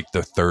gotten like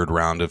the third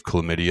round of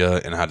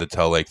chlamydia and had to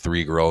tell like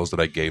 3 girls that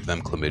I gave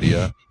them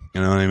chlamydia. You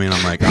know what I mean?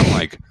 I'm like,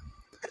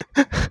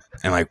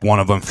 and like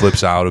one of them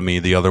flips out of me.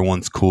 The other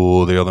one's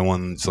cool. The other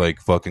one's like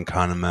fucking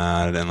kind of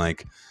mad. And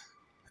like,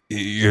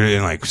 you're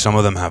in, like, some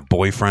of them have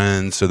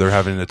boyfriends, so they're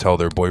having to tell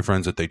their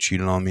boyfriends that they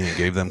cheated on me and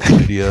gave them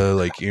chlamydia,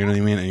 like, you know what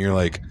I mean? And you're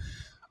like,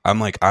 I'm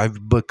like,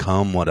 I've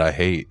become what I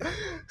hate.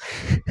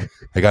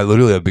 Like, I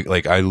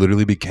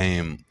literally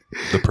became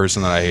the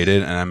person that I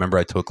hated, and I remember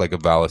I took like a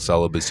vow of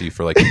celibacy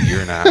for like a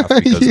year and a half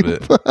because of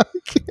it.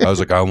 I was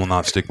like, I will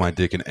not stick my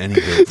dick in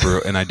anything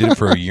and I did it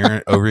for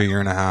over a year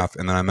and a half,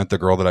 and then I met the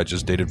girl that I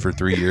just dated for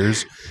 3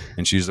 years,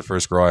 and she's the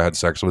first girl I had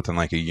sex with in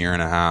like a year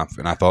and a half,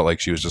 and I thought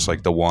like she was just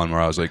like the one where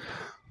I was like,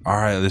 all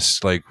right,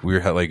 this like we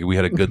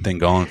had a good thing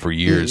going for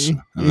years,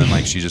 and then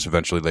like she just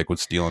eventually like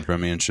was stealing from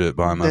me and shit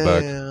behind my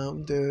back.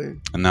 Damn, dude.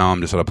 And now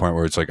I'm just at a point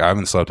where it's like I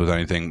haven't slept with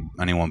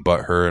anyone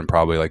but her in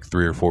probably like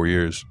 3 or 4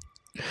 years.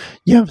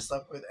 You haven't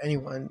slept with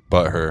anyone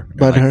but her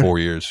but in like her. 4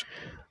 years.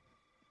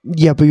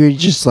 Yeah, but you're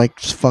just like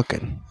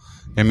fucking.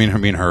 I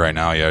mean, me and her right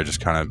now, yeah, it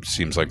just kind of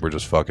seems like we're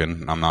just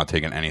fucking. I'm not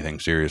taking anything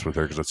serious with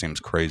her because it seems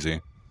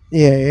crazy.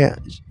 Yeah.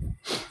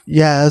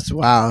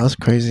 That's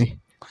crazy.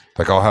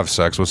 Like, I'll have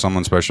sex with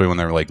someone, especially when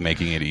they're like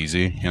making it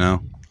easy, you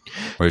know,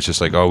 where it's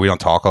just like, oh, we don't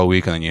talk all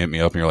week, and then you hit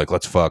me up and you're like,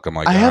 let's fuck. I'm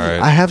like, I all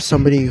right. have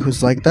somebody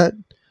who's like that.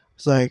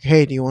 It's like,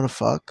 hey, do you want to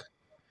fuck?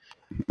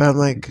 But I'm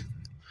like,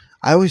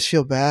 I always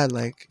feel bad.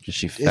 Like, Is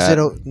she fat?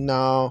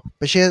 No?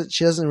 But she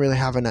doesn't really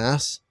have an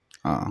ass.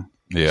 Oh.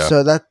 Yeah.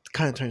 So that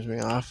kind of turns me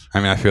off. I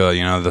mean, I feel like,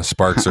 you know, the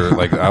sparks are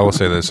like, I will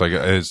say this, like,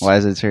 it's. Why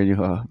does it turn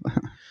you off?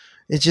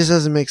 It just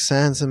doesn't make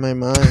sense in my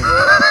mind.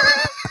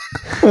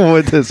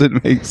 What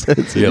doesn't make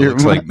sense? Yeah, it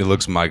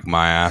looks like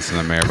my ass in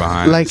the mirror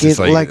behind. Like it,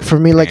 like for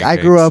me, like I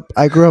grew up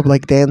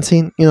like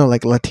dancing, you know,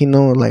 like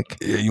Latino, like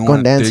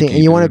going dancing,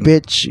 and you want a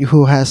bitch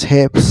who has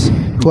hips,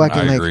 who I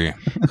can agree.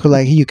 who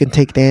like you can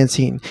take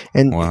dancing,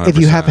 and 100%. if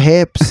you have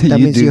hips, that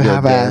means you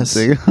have ass.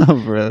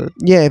 Bro.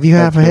 Yeah, if you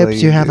have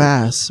hips, you have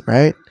ass,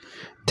 right?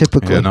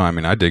 Typically. Yeah, no, I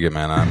mean, I dig it,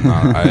 man.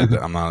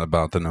 I'm not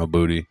about the no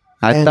booty.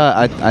 I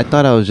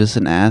thought I was just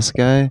an ass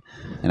guy,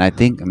 and I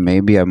think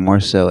maybe I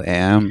more so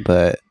am,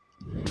 but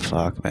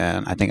fuck,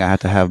 man, I think I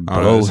have to have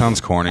both. Know, it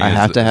sounds corny. I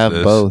have to have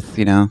both,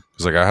 you know.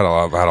 It's like I had a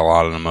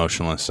lot of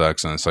emotionless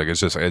sex, and it's like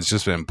it's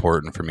just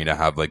important for me to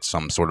have like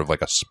some sort of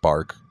like a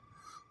spark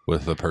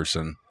with the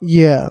person.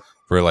 Yeah.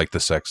 For like the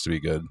sex to be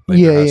good. Like,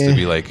 there has to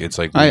be like it's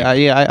like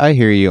I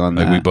hear you on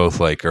like that. we both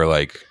like are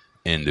like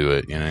into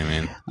it. You know what I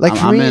mean? Like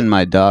I'm in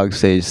my dog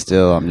stage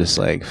still. I'm just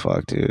like,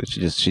 fuck, dude.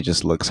 She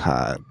just looks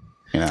hot.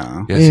 You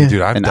know, yeah. See,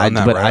 dude, I've done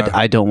that. But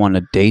I don't want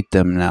to date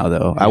them now,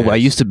 though. Yes. I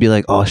used to be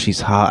like, oh, she's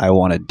hot, I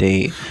want to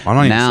date.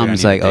 Now I'm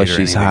just like, oh,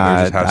 she's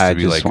hot. There just has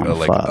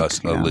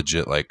to be a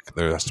legit, like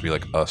there has to be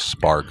like a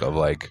spark of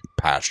like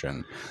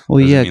passion.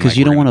 Well, yeah, because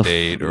you don't want to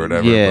date or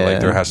whatever. Yeah, but like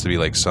there has to be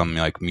like some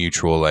like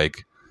mutual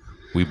like.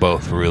 We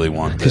both really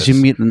want this.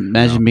 Because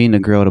imagine being a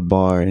girl at a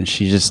bar and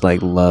she just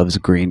like loves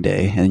Green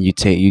Day, and you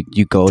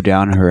go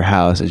down to her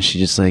house and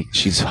she's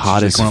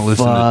hot as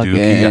fuck,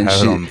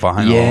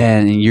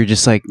 and you're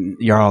just like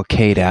you're all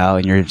K'd out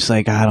and you're just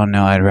like, I don't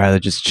know, I'd rather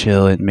just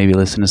chill and maybe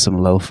listen to some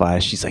lo-fi.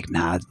 She's like,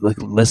 nah,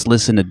 let's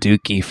listen to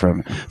Dookie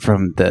from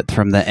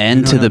the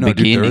end to the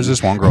beginning. Dude, there was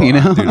this one girl, you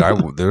know?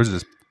 Dude, there was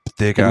this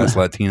thick ass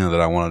Latina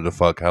that I wanted to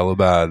fuck hella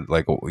bad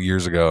like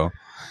years ago,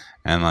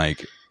 and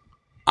like.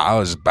 I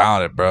was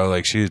about it, bro.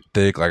 Like she was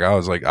thick. Like I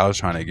was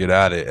trying to get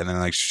at it, and then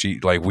like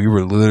we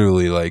were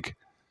literally like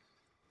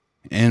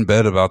in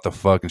bed about the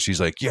fuck, and she's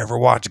like, "You ever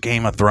watch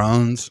Game of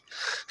Thrones?"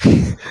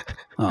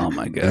 Oh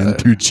my god, and,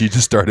 dude! She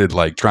just started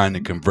like trying to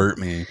convert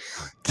me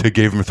to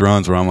Game of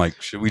Thrones. Where I'm like,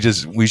 we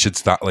should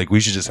stop. Like we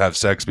should just have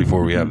sex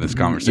before we have this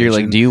conversation. You're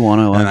like, do you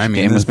want to watch and I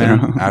mean Game this of man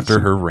Thrones? After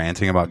her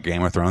ranting about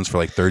Game of Thrones for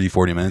like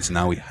 30-40 minutes, and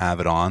now we have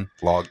it on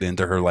logged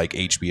into her like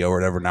HBO or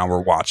whatever. Now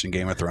we're watching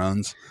Game of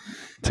Thrones.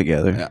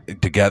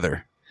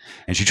 Together,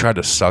 and she tried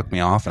to suck me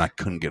off, and I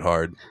couldn't get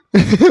hard.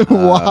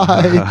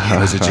 Why?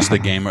 Was it just the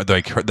game,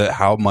 like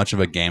how much of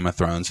a Game of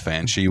Thrones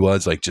fan she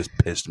was? Like, just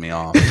pissed me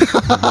off.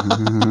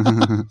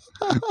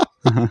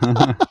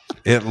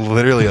 It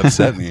literally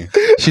upset me.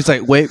 She's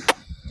like, "Wait,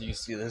 do you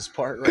see this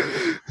part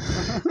right?"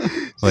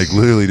 Like,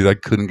 literally, dude, I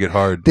couldn't get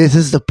hard. This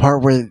is the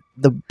part where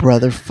the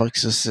brother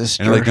fucks his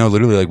sister. And like, no,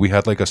 literally, like we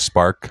had like a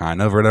spark,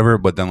 kind of, or whatever.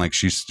 But then, like,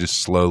 she's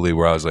just slowly,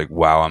 where I was like,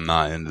 "Wow, I'm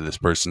not into this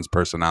person's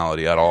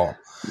personality at all."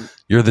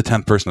 You're the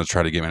 10th person to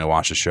try to get me to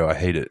watch the show. I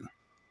hate it.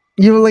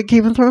 You don't like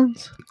Game of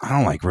Thrones? I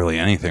don't like really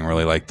anything.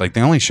 Really, like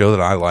the only show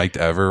that I liked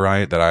ever,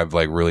 right, that I've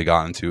like really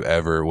gotten to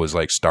ever was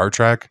like Star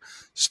Trek,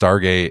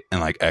 Stargate, and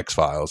like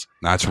X-Files.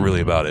 That's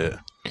really about it.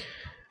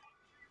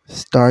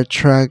 Star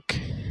Trek.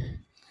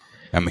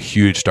 I'm a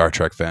huge Star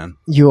Trek fan.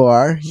 You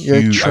are? You're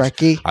a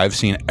Trekkie? I've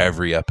seen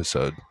every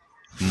episode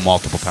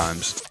multiple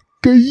times.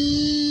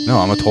 No,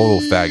 I'm a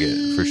total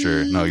faggot for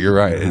sure. No, you're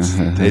right. It's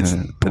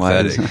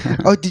pathetic.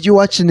 Oh, did you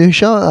watch the new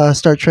show,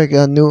 Star Trek?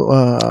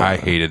 I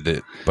hated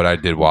it, but I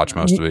did watch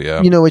most of it.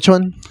 Yeah. You know which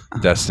one?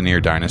 Destiny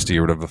or Dynasty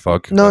or whatever the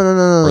fuck. No.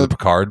 Or the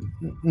Picard.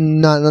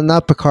 No,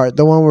 not Picard.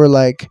 The one where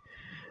like,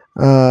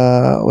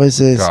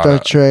 was it Star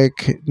Trek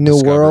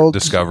New World?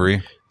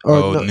 Discovery.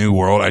 New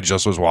World. I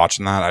just was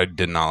watching that. I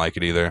did not like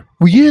it either.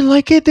 Well, you didn't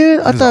like it,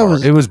 dude? I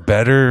thought it was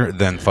better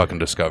than fucking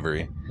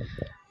Discovery.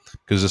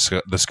 because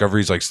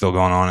Discovery's like still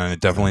going on, and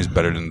it definitely is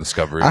better than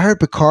Discovery. I heard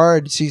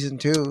Picard season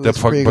 2.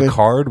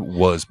 Picard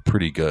was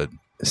pretty good.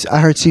 I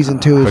heard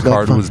season 2 is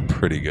Picard was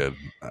pretty good.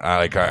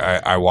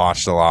 I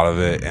watched a lot of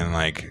it, and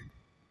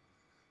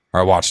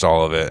I watched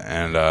all of it,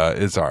 and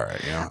it's all right.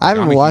 You know, I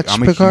haven't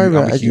watched Picard.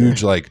 I'm a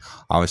huge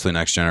obviously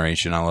Next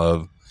Generation. I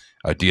love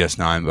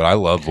DS9, but I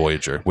love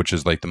Voyager, which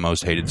is like the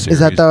most hated series. Is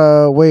that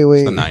the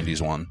It's the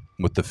 '90s one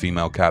with the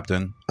female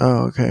captain?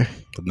 Oh, okay.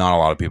 But not a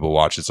lot of people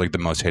watch. It's like the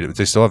most hated.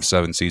 They still have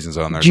 7 seasons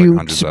on there.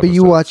 Hundreds of episodes.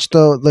 You watched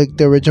the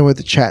original with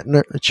the chat?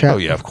 Oh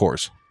yeah, of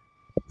course.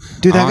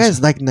 Dude, that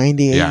guy's like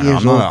 98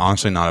 years old. I'm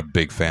honestly not a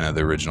big fan of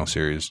the original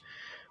series.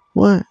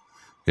 What?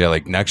 Yeah,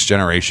 like Next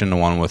Generation, the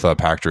one with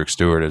Patrick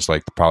Stewart is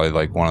like probably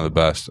like one of the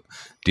best.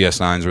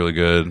 DS9 is really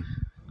good.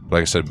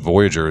 Like I said,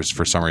 Voyager is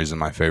for some reason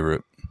my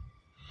favorite.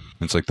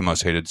 It's like the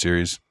most hated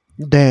series.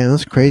 Damn,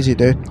 that's crazy,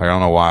 dude. I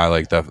don't know why I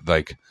like that.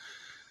 Like,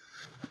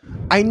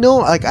 I know,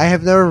 like I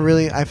have never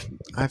really. I've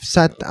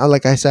sat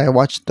like I said, I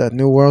watched the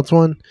New Worlds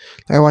one.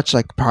 I watched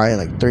like probably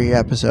like 3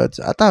 episodes.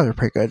 I thought it was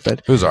pretty good, but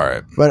it was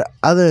alright. But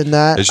other than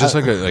that, it's just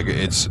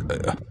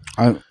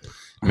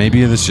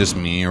maybe it's just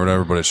me or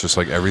whatever. But it's just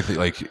like everything.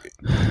 Like,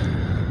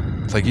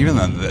 it's like even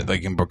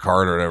like in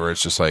Picard or whatever.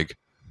 It's just like.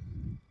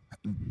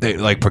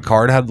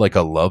 Picard had like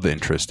a love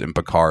interest in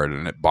Picard,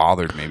 and it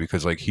bothered me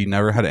because like he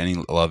never had any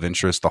love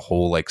interest the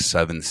whole like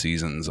 7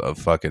 seasons of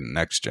fucking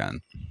Next Gen.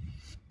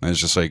 And it's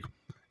just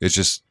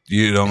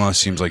it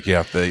almost seems like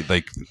they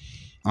like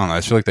I don't know.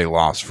 I feel like they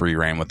lost free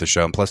reign with the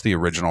show, and plus the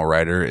original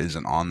writer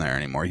isn't on there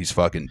anymore. He's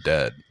fucking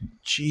dead.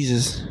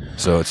 Jesus.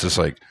 So it's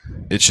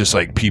just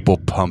like people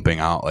pumping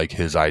out like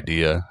his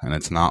idea, and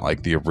it's not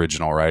like the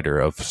original writer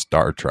of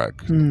Star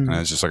Trek. And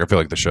it's just like I feel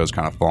like the show's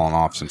kind of fallen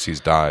off since he's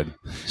died.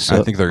 So,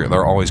 and I think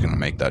they're always going to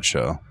make that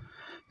show.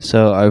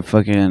 So I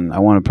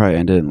want to probably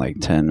end it in like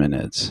 10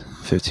 minutes,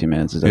 15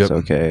 minutes. If that's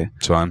okay.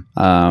 It's fine.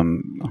 I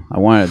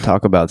wanted to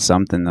talk about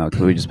something though,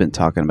 because we've just been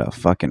talking about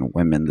fucking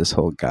women this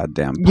whole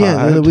goddamn pod.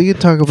 Yeah, we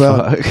could talk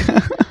about.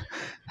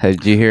 Hey,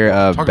 did you hear?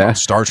 Talking about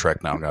Star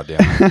Trek now, goddamn.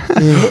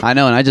 I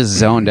know, and I just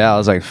zoned out. I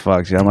was like,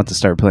 "Fuck, dude, I'm about to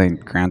start playing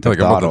Grand Theft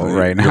Auto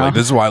right now." Like,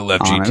 this is why I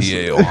left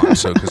GTA on,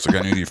 so because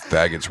I knew you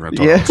faggots were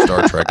going to talk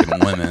about Star Trek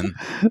and women.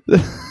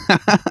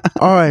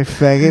 All right,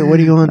 faggot. What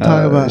do you want to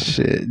talk about?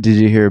 Shit. Did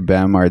you hear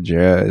Bam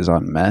Margera is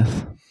on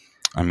meth?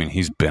 I mean,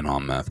 he's been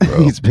on meth,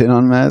 bro. He's been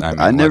on meth?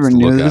 I never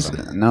knew this.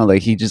 No,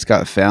 like he just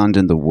got found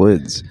in the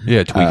woods.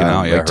 Yeah, tweaking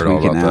out. Yeah, I heard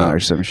all about that. Or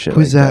some shit.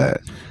 Who's like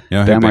that? You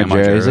know Bam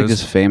Margera. He's like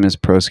this famous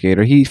pro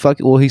skater. He's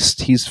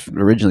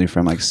originally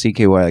from like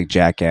CKY, like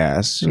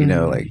Jackass, you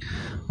know, like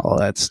all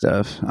that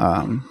stuff.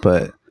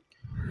 But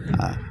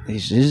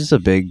he's just a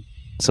big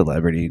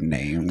celebrity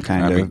name,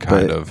 kind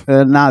of.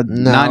 Not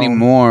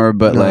anymore,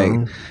 but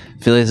like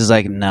Felix is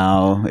like,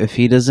 no, if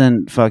he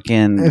doesn't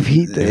if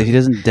he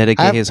doesn't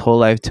dedicate his whole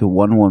life to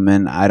one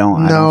woman, I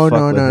don't fuck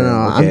with him.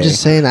 Okay? I'm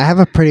just saying I have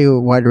a pretty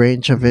wide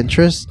range of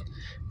interest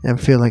and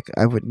feel like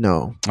I would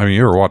know. I mean,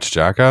 you ever watch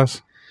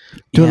Jackass?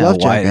 Dude, I love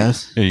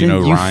Jackass. Yeah, you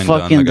know Ryan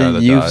Dunn, the guy that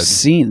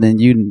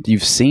died.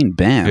 You've seen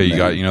Bam.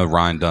 Yeah, you know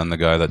Ryan Dunn, the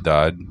guy that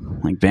died.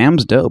 Like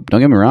Bam's dope. Don't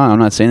get me wrong. I'm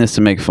not saying this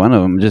to make fun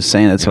of him. I'm just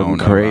saying that's fucking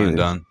crazy. Ryan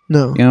Dunn?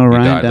 No, you know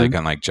Ryan died Dunn? like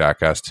on like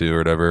Jackass 2 or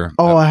whatever.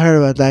 Oh, I heard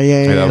about that.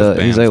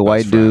 Yeah. He's like a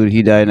white dude.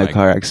 He died in a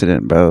car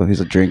accident, bro. He's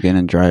like drinking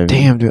and driving.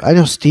 Damn, dude. I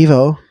know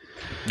Steve-O.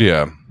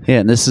 Yeah. Yeah,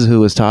 and this is who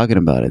was talking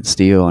about it.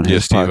 Steve on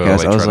his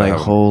podcast. I was like,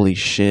 holy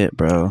shit,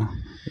 bro.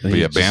 But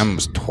yeah,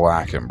 Bam's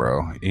twacking,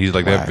 bro. He's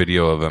like, they have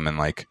video of him and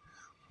like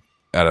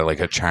at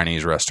a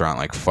Chinese restaurant,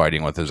 like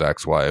fighting with his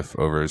ex-wife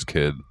over his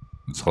kid.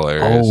 It's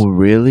hilarious. Oh,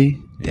 really?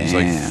 He's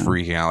like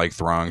freaking out, like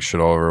throwing shit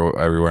all over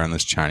everywhere in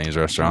this Chinese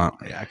restaurant.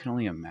 Yeah, I can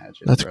only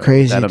imagine. That's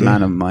crazy. That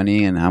amount of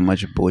money and how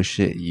much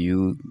bullshit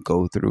you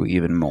go through,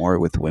 even more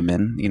with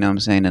women. You know what I'm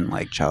saying? And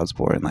like child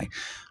support and like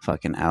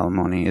fucking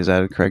alimony. Is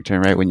that a correct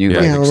term? Right? When you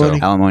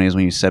alimony is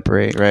when you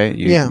separate, right?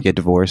 You get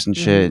divorced and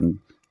shit, and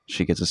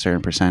she gets a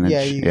certain percentage.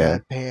 Yeah, you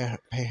gotta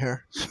pay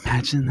her.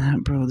 Imagine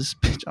that, bro. This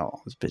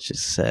bitch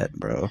is set,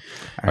 bro.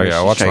 Oh yeah,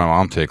 I watched my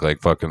mom take like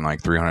fucking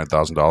like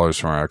 $300,000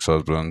 from her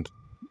ex-husband.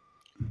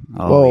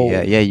 Oh,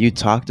 yeah. You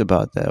talked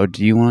about that. Or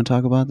do you want to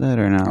talk about that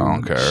or no? I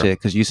don't care. Shit,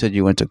 because you said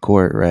you went to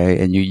court, right?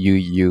 And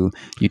you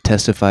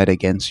testified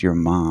against your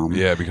mom.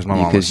 Yeah, because my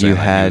mom was saying he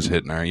was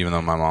hitting her, even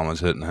though my mom was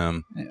hitting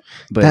him.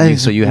 But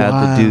you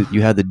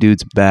had the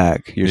dude's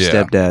back, your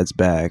stepdad's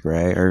back,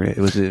 right? Or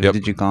was it?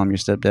 Did you call him your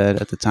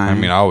stepdad at the time?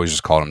 I mean, I always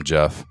just called him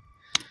Jeff.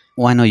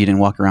 Well, I know you didn't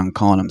walk around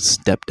calling him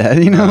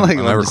stepdad. You know, I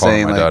never called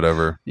him my dad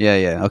ever.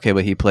 Yeah. Okay,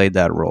 but he played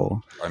that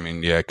role. I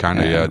mean, yeah, kind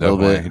of. Yeah,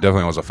 definitely. He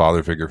definitely was a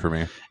father figure for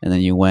me. And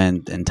then you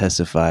went and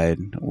testified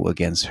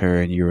against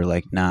her, and you were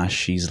like, "Nah,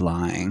 she's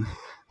lying."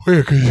 Yeah,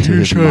 because she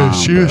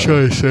was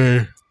trying to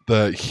say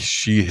that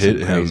she hit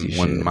him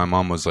when my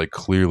mom was like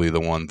clearly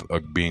the one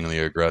being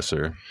the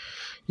aggressor.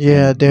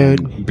 Yeah,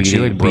 dude. She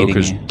like broke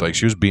his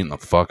she was beating the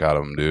fuck out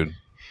of him, dude.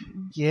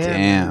 Yeah.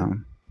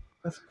 Damn.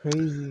 That's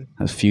crazy.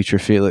 That's future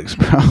Felix,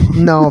 bro.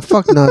 No,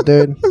 fuck no,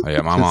 dude. Oh,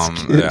 yeah, my mom.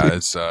 Yeah,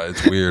 it's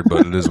weird,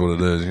 but it is what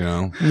it is, you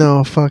know.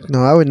 No, fuck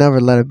no. I would never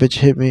let a bitch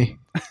hit me.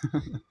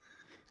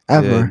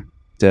 ever.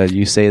 Dude,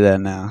 you say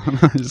that now.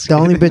 The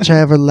only bitch I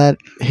ever let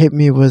hit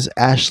me was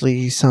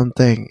Ashley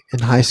something in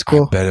high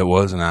school. Bet it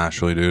wasn't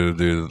Ashley, dude.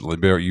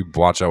 You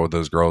watch out with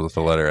those girls with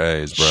the letter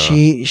A's, bro.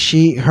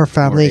 Her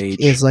family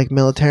is like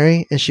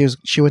military, and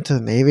she went to the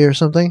Navy or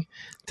something,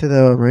 to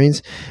the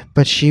Marines,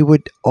 but she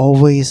would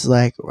always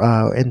like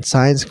in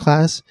science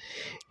class,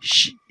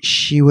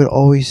 she would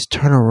always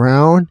turn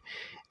around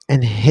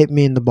and hit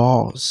me in the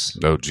balls.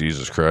 Oh,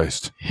 Jesus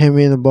Christ! Hit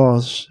me in the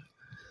balls.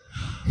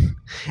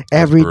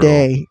 Every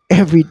day.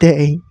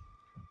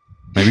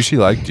 Maybe she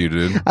liked you,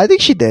 dude. I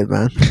think she did,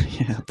 man.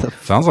 Yeah,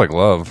 sounds like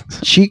love.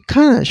 She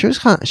was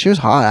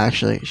hot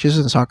actually. She was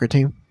in the soccer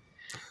team.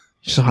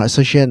 She's hot,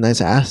 so she had a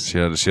nice ass. She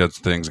had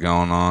things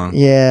going on.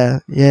 Yeah.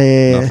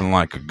 Nothing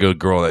like a good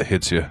girl that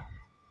hits you.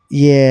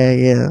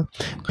 Yeah.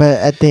 But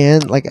at the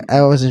end, like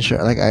I wasn't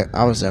sure. Like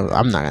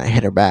I'm not gonna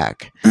hit her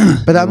back.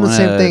 But I'm the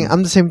same thing.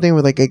 I'm the same thing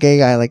with like a gay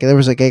guy. Like there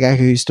was a gay guy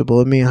who used to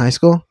bully me in high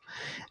school.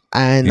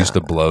 And he used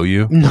to blow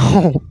you?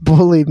 No,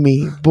 bully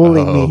me.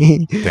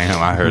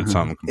 Damn, I heard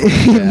something.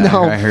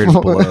 No, I heard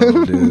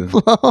blow, dude.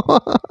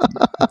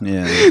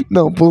 Yeah.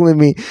 No, bully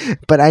me.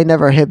 But I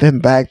never hit him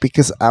back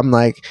because I'm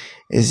like,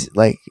 it's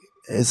like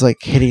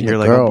hitting a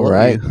girl,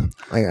 right?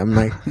 Like I'm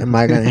like, am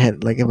I gonna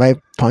hit? Like if I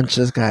punch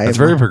this guy, it's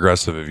very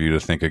progressive of you to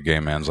think a gay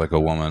man's like a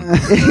woman.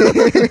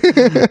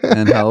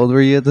 And how old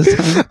were you at this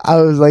time? I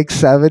was like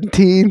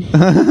 17.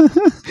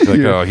 Like,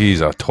 oh,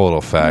 he's a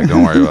total fag.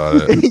 Don't worry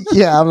about it.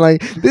 Yeah, I'm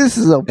like, this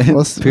is a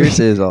pussy. Pierce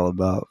is all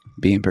about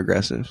being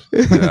progressive.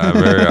 Yeah,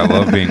 I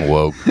love being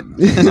woke.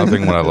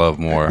 Nothing would I love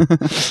more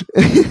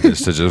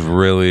is to just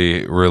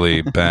really,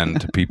 really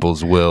bend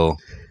people's will.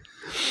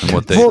 And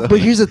what they but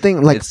here's the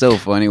thing, like it's so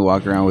funny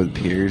walking around with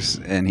Pierce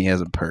and he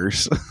has a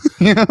purse.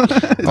 Okay,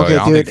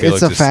 dude,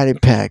 it's a fanny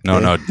pack.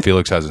 No,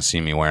 Felix hasn't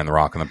seen me wearing the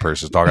rock and the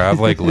purses, dog. I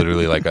have like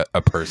literally like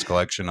a purse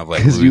collection of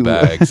like Louis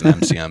bags and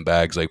MCM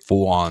bags, like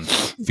full on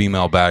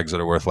female bags that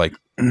are worth like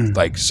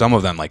some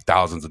of them like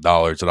thousands of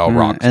dollars that I'll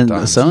rock. And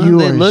sometimes. some of them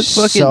they look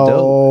fucking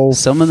dope.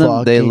 Some of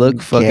them they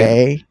look fucking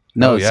gay.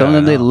 No, some of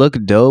them they look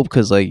dope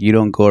because like you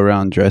don't go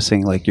around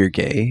dressing like you're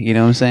gay. You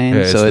know what I'm saying?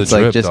 Yeah, so it's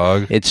like drip, just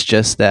dog. It's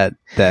just that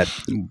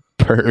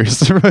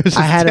purse.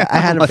 I had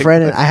a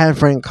friend. I had a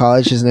friend in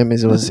college. His name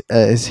is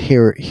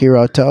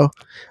Hiroto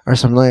or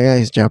something like that.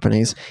 He's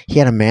Japanese. He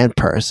had a man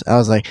purse. I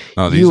was like,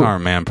 no, these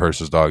aren't man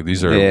purses, dog.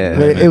 These are. Yeah.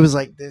 But it was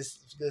like this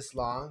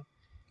long.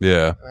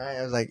 Yeah. Right?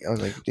 I was like,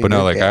 dude, but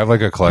no, like I have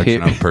like a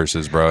collection of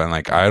purses, bro, and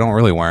like I don't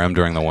really wear them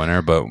during the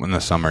winter, but in the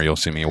summer you'll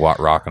see me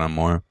rocking them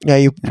more. Yeah,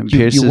 you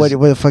what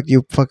the fuck?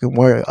 You fucking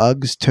wear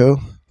Uggs too?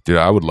 Dude,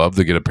 I would love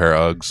to get a pair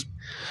of Uggs.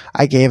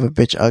 I gave a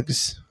bitch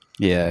Uggs.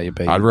 Yeah, you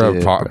bet. I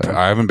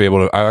haven't been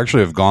able to. I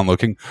actually have gone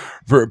looking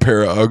for a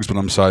pair of Uggs, but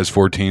I'm size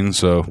 14,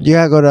 so you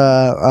gotta go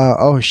to.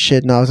 Oh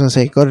shit! No, I was gonna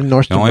say go to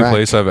Nordstrom. The only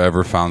place I've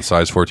ever found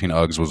size 14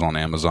 Uggs was on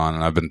Amazon,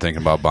 and I've been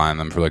thinking about buying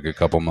them for like a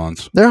couple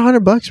months. They're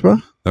 $100, bro.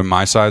 They're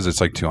my size.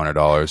 It's like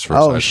 $200 for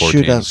oh size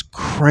 14. Shoot, that's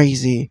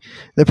crazy.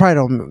 They probably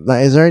don't.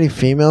 Like, is there any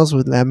females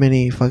with that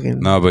many fucking?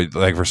 No, but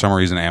like for some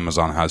reason,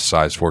 Amazon has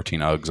size 14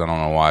 Uggs. I don't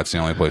know why. It's the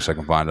only place I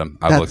can find them.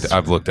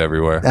 I've looked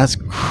everywhere. That's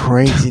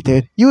crazy,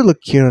 dude. You would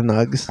look cute on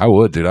Uggs. I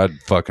would, dude. I'd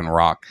fucking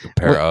rock a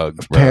pair of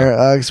Uggs, bro. Pair of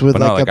Uggs with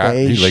like a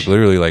beige. Like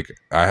literally, like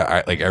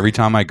I like every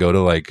time I go to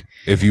like,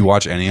 if you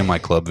watch any of my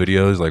club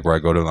videos, like where I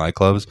go to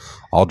nightclubs,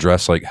 I'll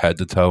dress like head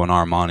to toe in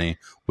Armani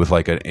with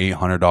like an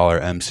 $800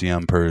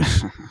 MCM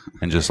purse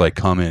and just like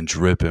come in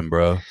dripping,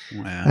 bro.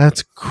 Wow.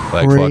 That's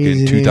crazy. Like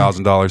fucking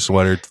 $2,000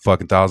 sweater,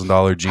 fucking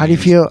 $1,000 jeans. How do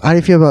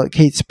you feel about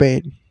Kate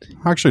Spade?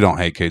 I actually don't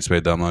hate Kate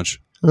Spade that much.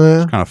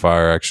 Yeah. It's kind of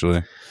fire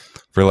actually.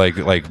 For like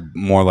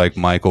more like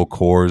Michael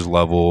Kors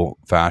level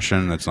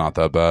fashion, it's not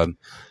that bad.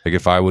 Like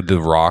if I would to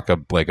rock a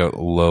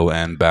low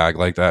end bag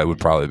like that, it would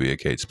probably be a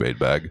Kate Spade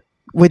bag.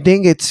 We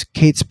think it's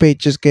Kate Spade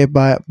just get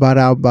bought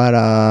out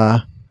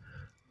by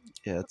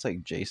yeah, it's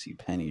like J.C.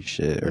 Penney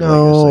shit. Or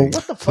no, like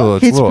what the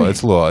fuck?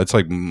 It's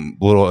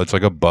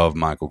like above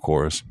Michael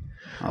Kors.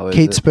 Oh,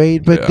 Kate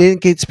Spade, but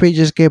didn't Kate Spade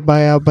just get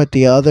bought out by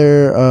the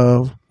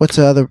other? What's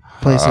the other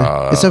place?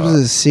 It starts with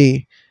a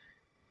C.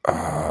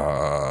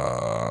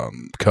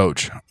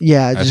 Coach.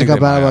 Yeah, I just got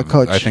bought out by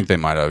Coach. I think they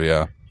might have.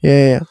 Yeah.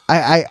 Yeah.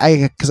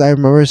 I because I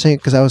remember saying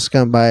because I was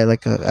gonna buy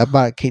I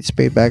bought a Kate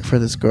Spade bag for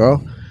this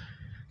girl.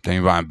 Then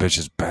you buying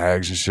bitches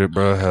bags and shit,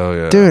 bro. Hell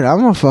yeah, dude.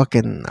 I'm a fuck,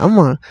 bro.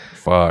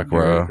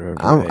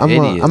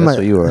 That's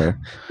what you are.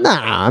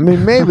 Nah, I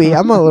mean maybe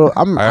I'm a little.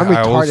 I'm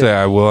retarded.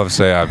 I will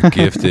say I've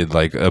gifted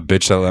like a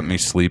bitch that let me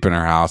sleep in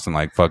her house and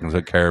like fucking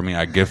took care of me.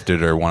 I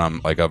gifted her one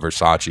of like a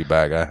Versace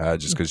bag I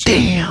had just because.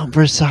 Damn,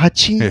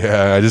 Versace.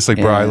 Yeah, I just like,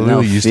 bro. I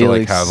literally used to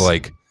like have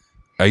like.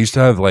 I used to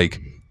have like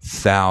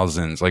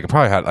thousands. Like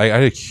I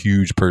had a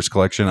huge purse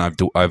collection. I've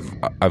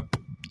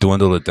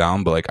dwindled it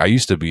down, but like I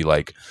used to be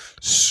like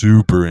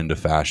super into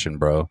fashion,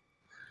 bro.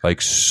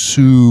 Like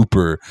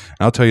super. And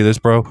I'll tell you this,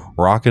 bro.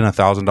 Rocking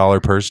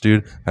 $1,000 purse,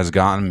 dude, has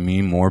gotten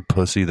me more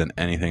pussy than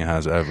anything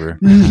has ever.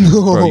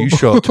 No. Bro, you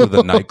show up to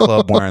the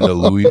nightclub wearing the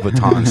Louis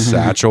Vuitton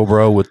satchel,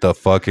 bro, with the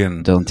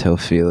fucking. Don't tell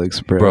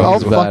Felix, bro. I'll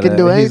fucking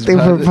do anything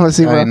for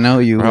pussy, bro. I know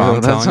you, bro. will.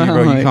 I'm telling you,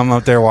 bro. You come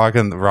up there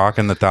rocking the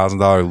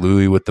 $1,000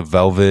 Louis with the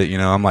velvet. You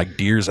know, I'm like,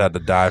 deers had to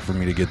die for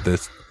me to get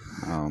this,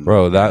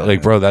 bro. That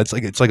like, bro, that's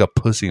like, it's like a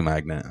pussy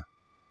magnet.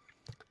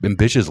 And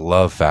bitches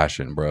love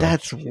fashion, bro.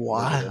 That's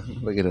wild.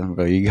 Look at him,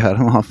 bro. You got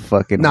him all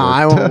fucking. No,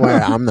 I won't wear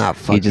it. I'm not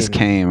fucking. He just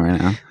came right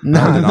now. No,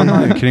 I'm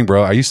not even kidding,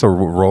 bro. I used to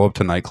roll up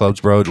to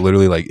nightclubs, bro.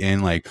 Literally, like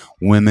in like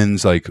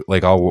women's, like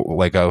I'll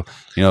like a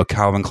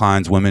Calvin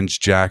Klein's women's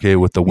jacket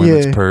with the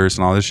women's purse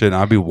and all this shit. And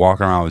I'd be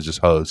walking around with just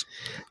hoes.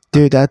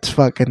 Dude, that's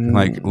fucking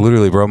like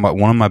literally, bro.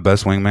 One of my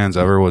best wingmans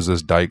ever was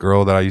this dyke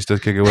girl that I used to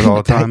kick it with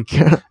all the time.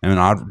 And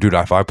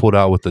if I pulled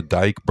out with the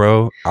dyke,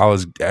 bro,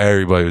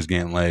 everybody was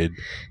getting laid.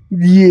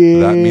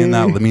 Yeah, me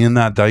and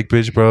that dyke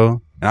bitch, bro.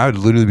 And I would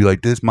literally be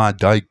like, "This my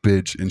dyke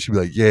bitch," and she'd be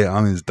like, "Yeah,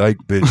 I'm his dyke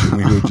bitch,"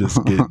 and we would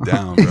just get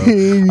down,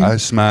 bro. I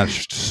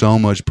smashed so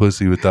much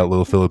pussy with that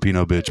little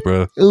Filipino bitch,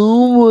 bro.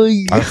 Oh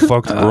my god, I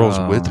fucked girls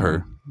with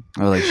her.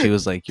 Oh, like she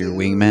was like your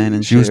wingman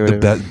and she was the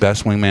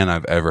best wingman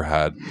I've ever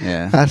had.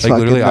 Yeah, that's like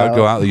literally, I would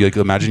go out. Like,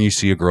 imagine you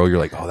see a girl, you're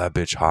like, "Oh, that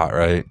bitch hot,"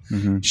 right?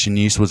 Mm-hmm.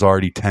 Shanice was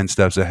already 10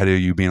 steps ahead of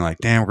you, being like,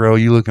 "Damn, girl,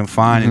 you looking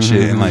fine and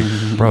shit." And like,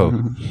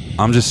 bro,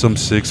 I'm just some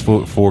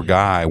 6'4"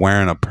 guy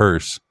wearing a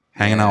purse,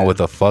 hanging out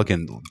with a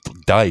fucking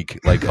dyke,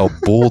 like a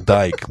bull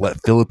dyke,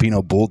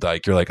 Filipino bull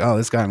dyke. You're like, "Oh,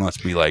 this guy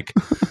must be like."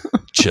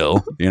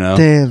 Chill, you know.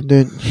 Damn,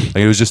 dude. Like,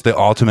 it was just the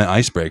ultimate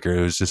icebreaker.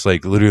 It was just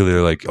like literally,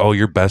 they're like, "Oh,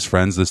 your best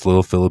friend's this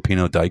little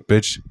Filipino dyke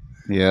bitch."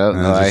 Yeah,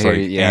 and,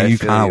 and you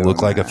kind of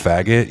look like a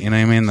faggot. You know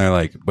what I mean? They're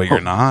like, "But you're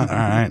not." All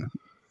right.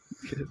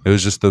 It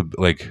was just the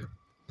like,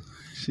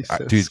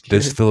 dude. Scared.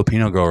 This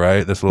Filipino girl,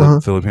 right? This little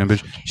Filipino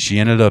bitch. She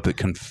ended up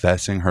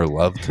confessing her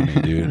love to me,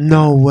 dude.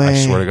 No way. I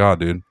swear to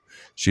God, dude.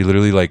 She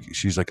literally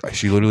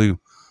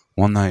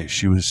one night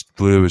she was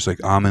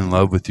like, "I'm in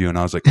love with you," and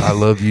I was like, "I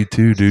love you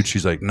too, dude."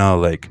 She's like, "No,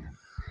 like."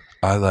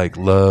 I like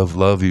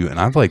love you, and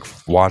I've like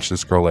watched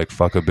this girl like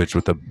fuck a bitch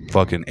with a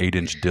fucking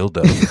 8-inch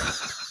dildo.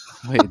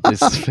 Wait,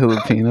 this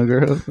Filipino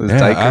girl?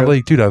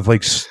 I've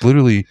like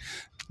literally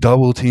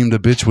double teamed a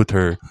bitch with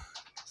her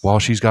while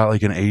she's got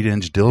like an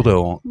 8-inch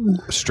dildo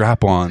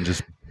strap on,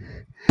 just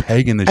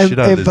pegging the shit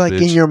out of this like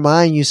bitch. In your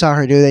mind, you saw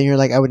her do that, and you're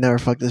like, "I would never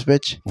fuck this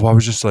bitch." Well, I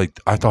was just like,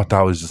 I thought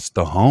that was just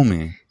the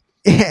homie.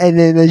 And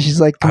then she's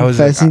like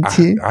confessing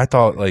to you. I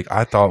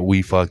thought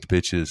we fucked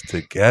bitches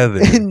together.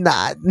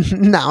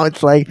 Now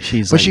it's like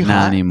she's like,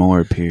 not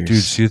anymore, Pierce.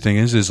 Dude, see, the thing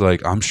is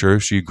like, I'm sure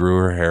if she grew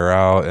her hair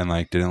out and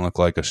like didn't look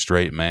like a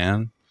straight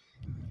man,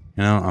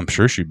 you know, I'm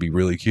sure she'd be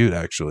really cute,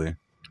 actually,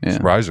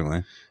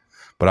 surprisingly.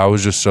 But I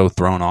was just so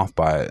thrown off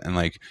by it, and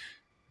like,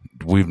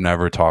 we've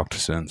never talked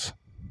since.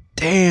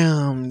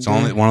 Damn, it's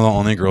only one of the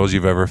only girls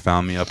you've ever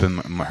found me up in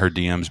her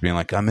DMs being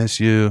like, "I miss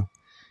you."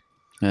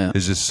 Yeah,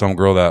 it's just some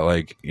girl that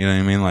like, you know what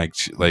I mean?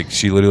 Like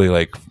she literally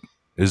like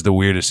is the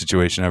weirdest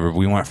situation ever.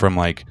 We went from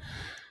like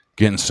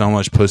getting so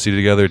much pussy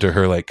together to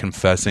her like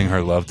confessing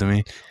her love to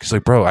me. Cause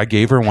like, bro, I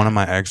gave her one of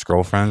my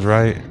ex-girlfriends,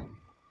 right?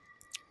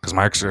 Cause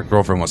my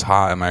ex-girlfriend was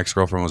hot and my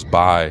ex-girlfriend was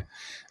bi, and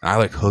I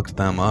like hooked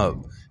them up.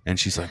 And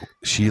she's like,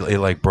 it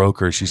like broke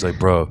her. She's like,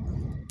 "Bro,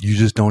 you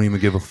just don't even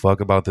give a fuck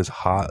about this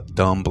hot,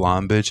 dumb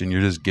blonde bitch, and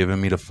you're just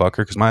giving me to fuck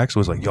her." Because my ex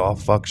was like, "Yo, I'll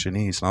fuck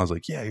Shanice," and I was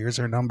like, "Yeah, here's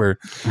her number."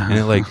 And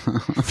it like,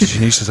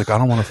 Shanice was like, "I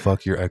don't want to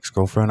fuck your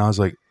ex-girlfriend." I was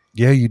like,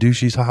 "Yeah, you do.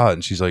 She's hot."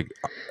 And she's like,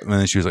 and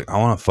then she was like, "I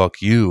want to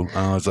fuck you." And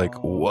I was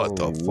like, "What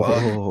the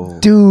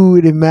fuck?"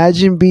 Dude,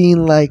 imagine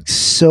being like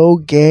so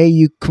gay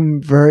you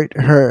convert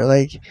her.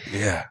 Like,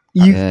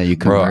 you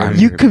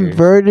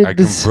converted. I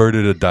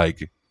converted a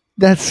dyke.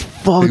 That's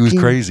fucking. It was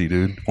crazy,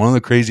 dude. One of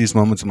the craziest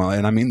moments of my life,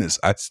 and I mean this.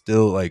 I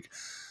still like.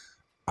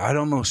 I'd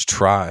almost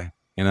try,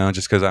 you know,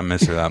 just because I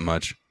miss her that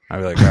much. I'd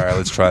be like, "All right,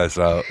 let's try this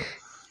out."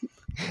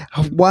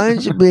 Why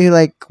don't you be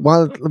like,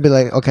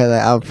 okay,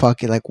 like, I'll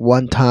fuck you like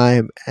one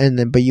time, and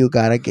then but you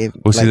gotta give.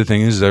 Well, see, the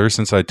thing is, ever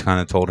since I kind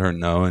of told her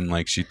no, and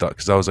like she thought,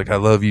 because I was like, "I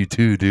love you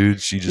too,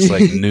 dude." She just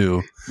like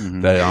knew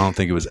that I don't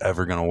think it was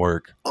ever gonna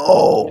work.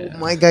 Oh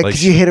my god,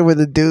 because you hit her with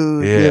a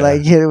dude. Yeah. You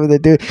like hit her with a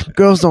dude.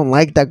 Girls don't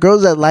like that.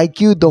 Girls that like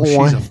you don't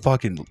want. She's a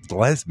fucking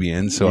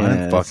lesbian, so I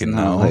didn't fucking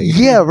know. Like,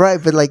 yeah, right.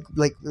 But like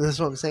that's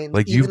what I'm saying.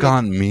 Like, you've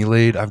gotten me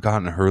laid, I've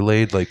gotten her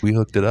laid. Like, we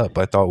hooked it up.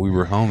 I thought we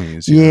were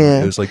homies. You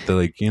know? It was like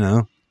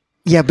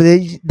Yeah, but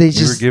they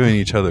just were giving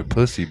each other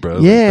pussy, bro.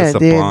 Yeah, like,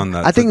 that's a bond.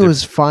 I think it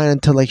was fine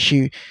until like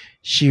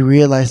she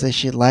realized that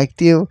she liked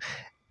you,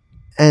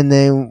 and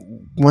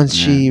then once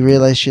she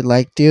realized she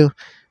liked you,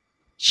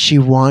 she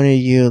wanted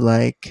you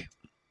like.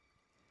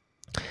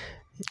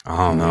 I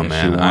don't know,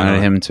 man. She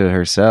wanted him to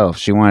herself.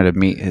 She wanted to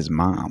meet his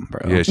mom,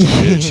 bro. Yeah, she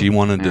did. She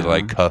wanted to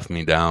like cuff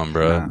me down,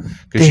 bro.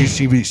 Because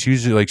she'd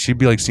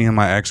be like seeing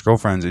my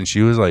ex-girlfriends, and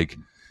she was like,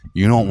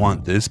 "You don't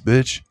want this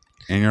bitch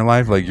in your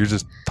life? Like, you're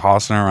just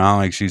tossing her around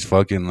like she's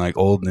fucking like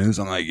old news."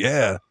 I'm like,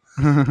 "Yeah."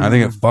 I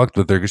think it fucked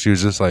with her because she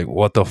was just like,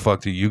 "What the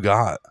fuck do you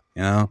got?"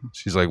 You know,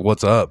 she's like,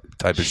 "What's up?"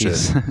 type of shit.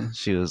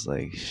 She was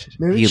like,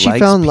 maybe she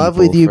fell in love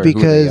with you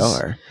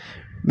because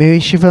maybe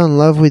she fell in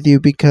love with you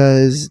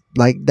because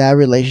like that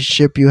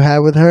relationship you had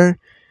with her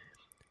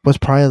was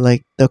probably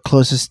like the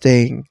closest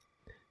thing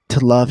to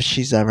love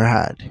she's ever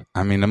had.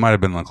 I mean, it might have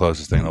been the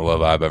closest thing to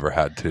love I've ever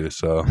had too.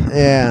 So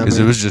yeah, because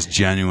it was just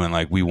genuine.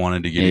 Like we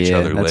wanted to get each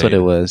other. That's laid. what it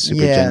was. Super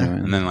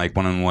genuine. And then like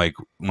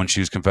when she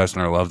was confessing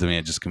her love to me,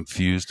 it just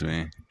confused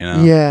me. You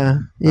know?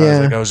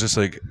 Yeah. I was just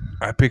like,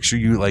 I picture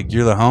you like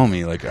you're the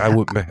homie. Like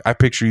I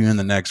picture you in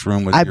the next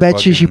room with. I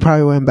bet you she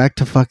probably went back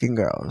to fucking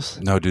girls.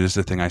 No, dude, this is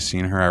the thing. I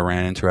seen her. I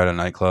ran into her at a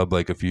nightclub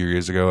like a few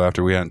years ago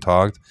after we hadn't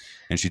talked,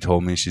 and she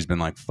told me she's been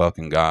like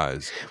fucking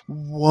guys.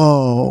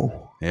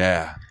 Whoa.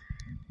 Yeah.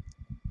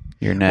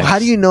 You're next. Well,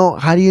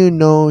 how do you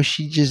know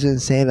she just didn't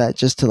say that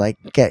just to like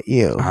get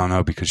you? I don't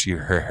know, because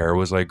her hair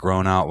was like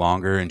grown out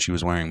longer and she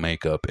was wearing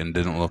makeup and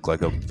didn't look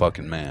like a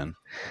fucking man.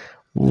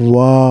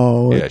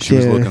 Whoa. Yeah, she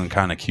was looking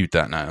kind of cute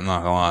that night. I'm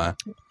not gonna lie.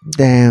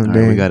 Damn,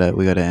 dude.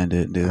 We gotta end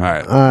it, dude. All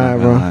right,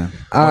 bro.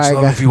 All right,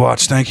 love if you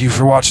watch. Thank you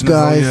for watching,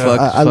 guys.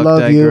 I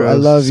love you. I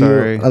love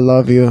you. I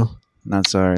love you. Not sorry.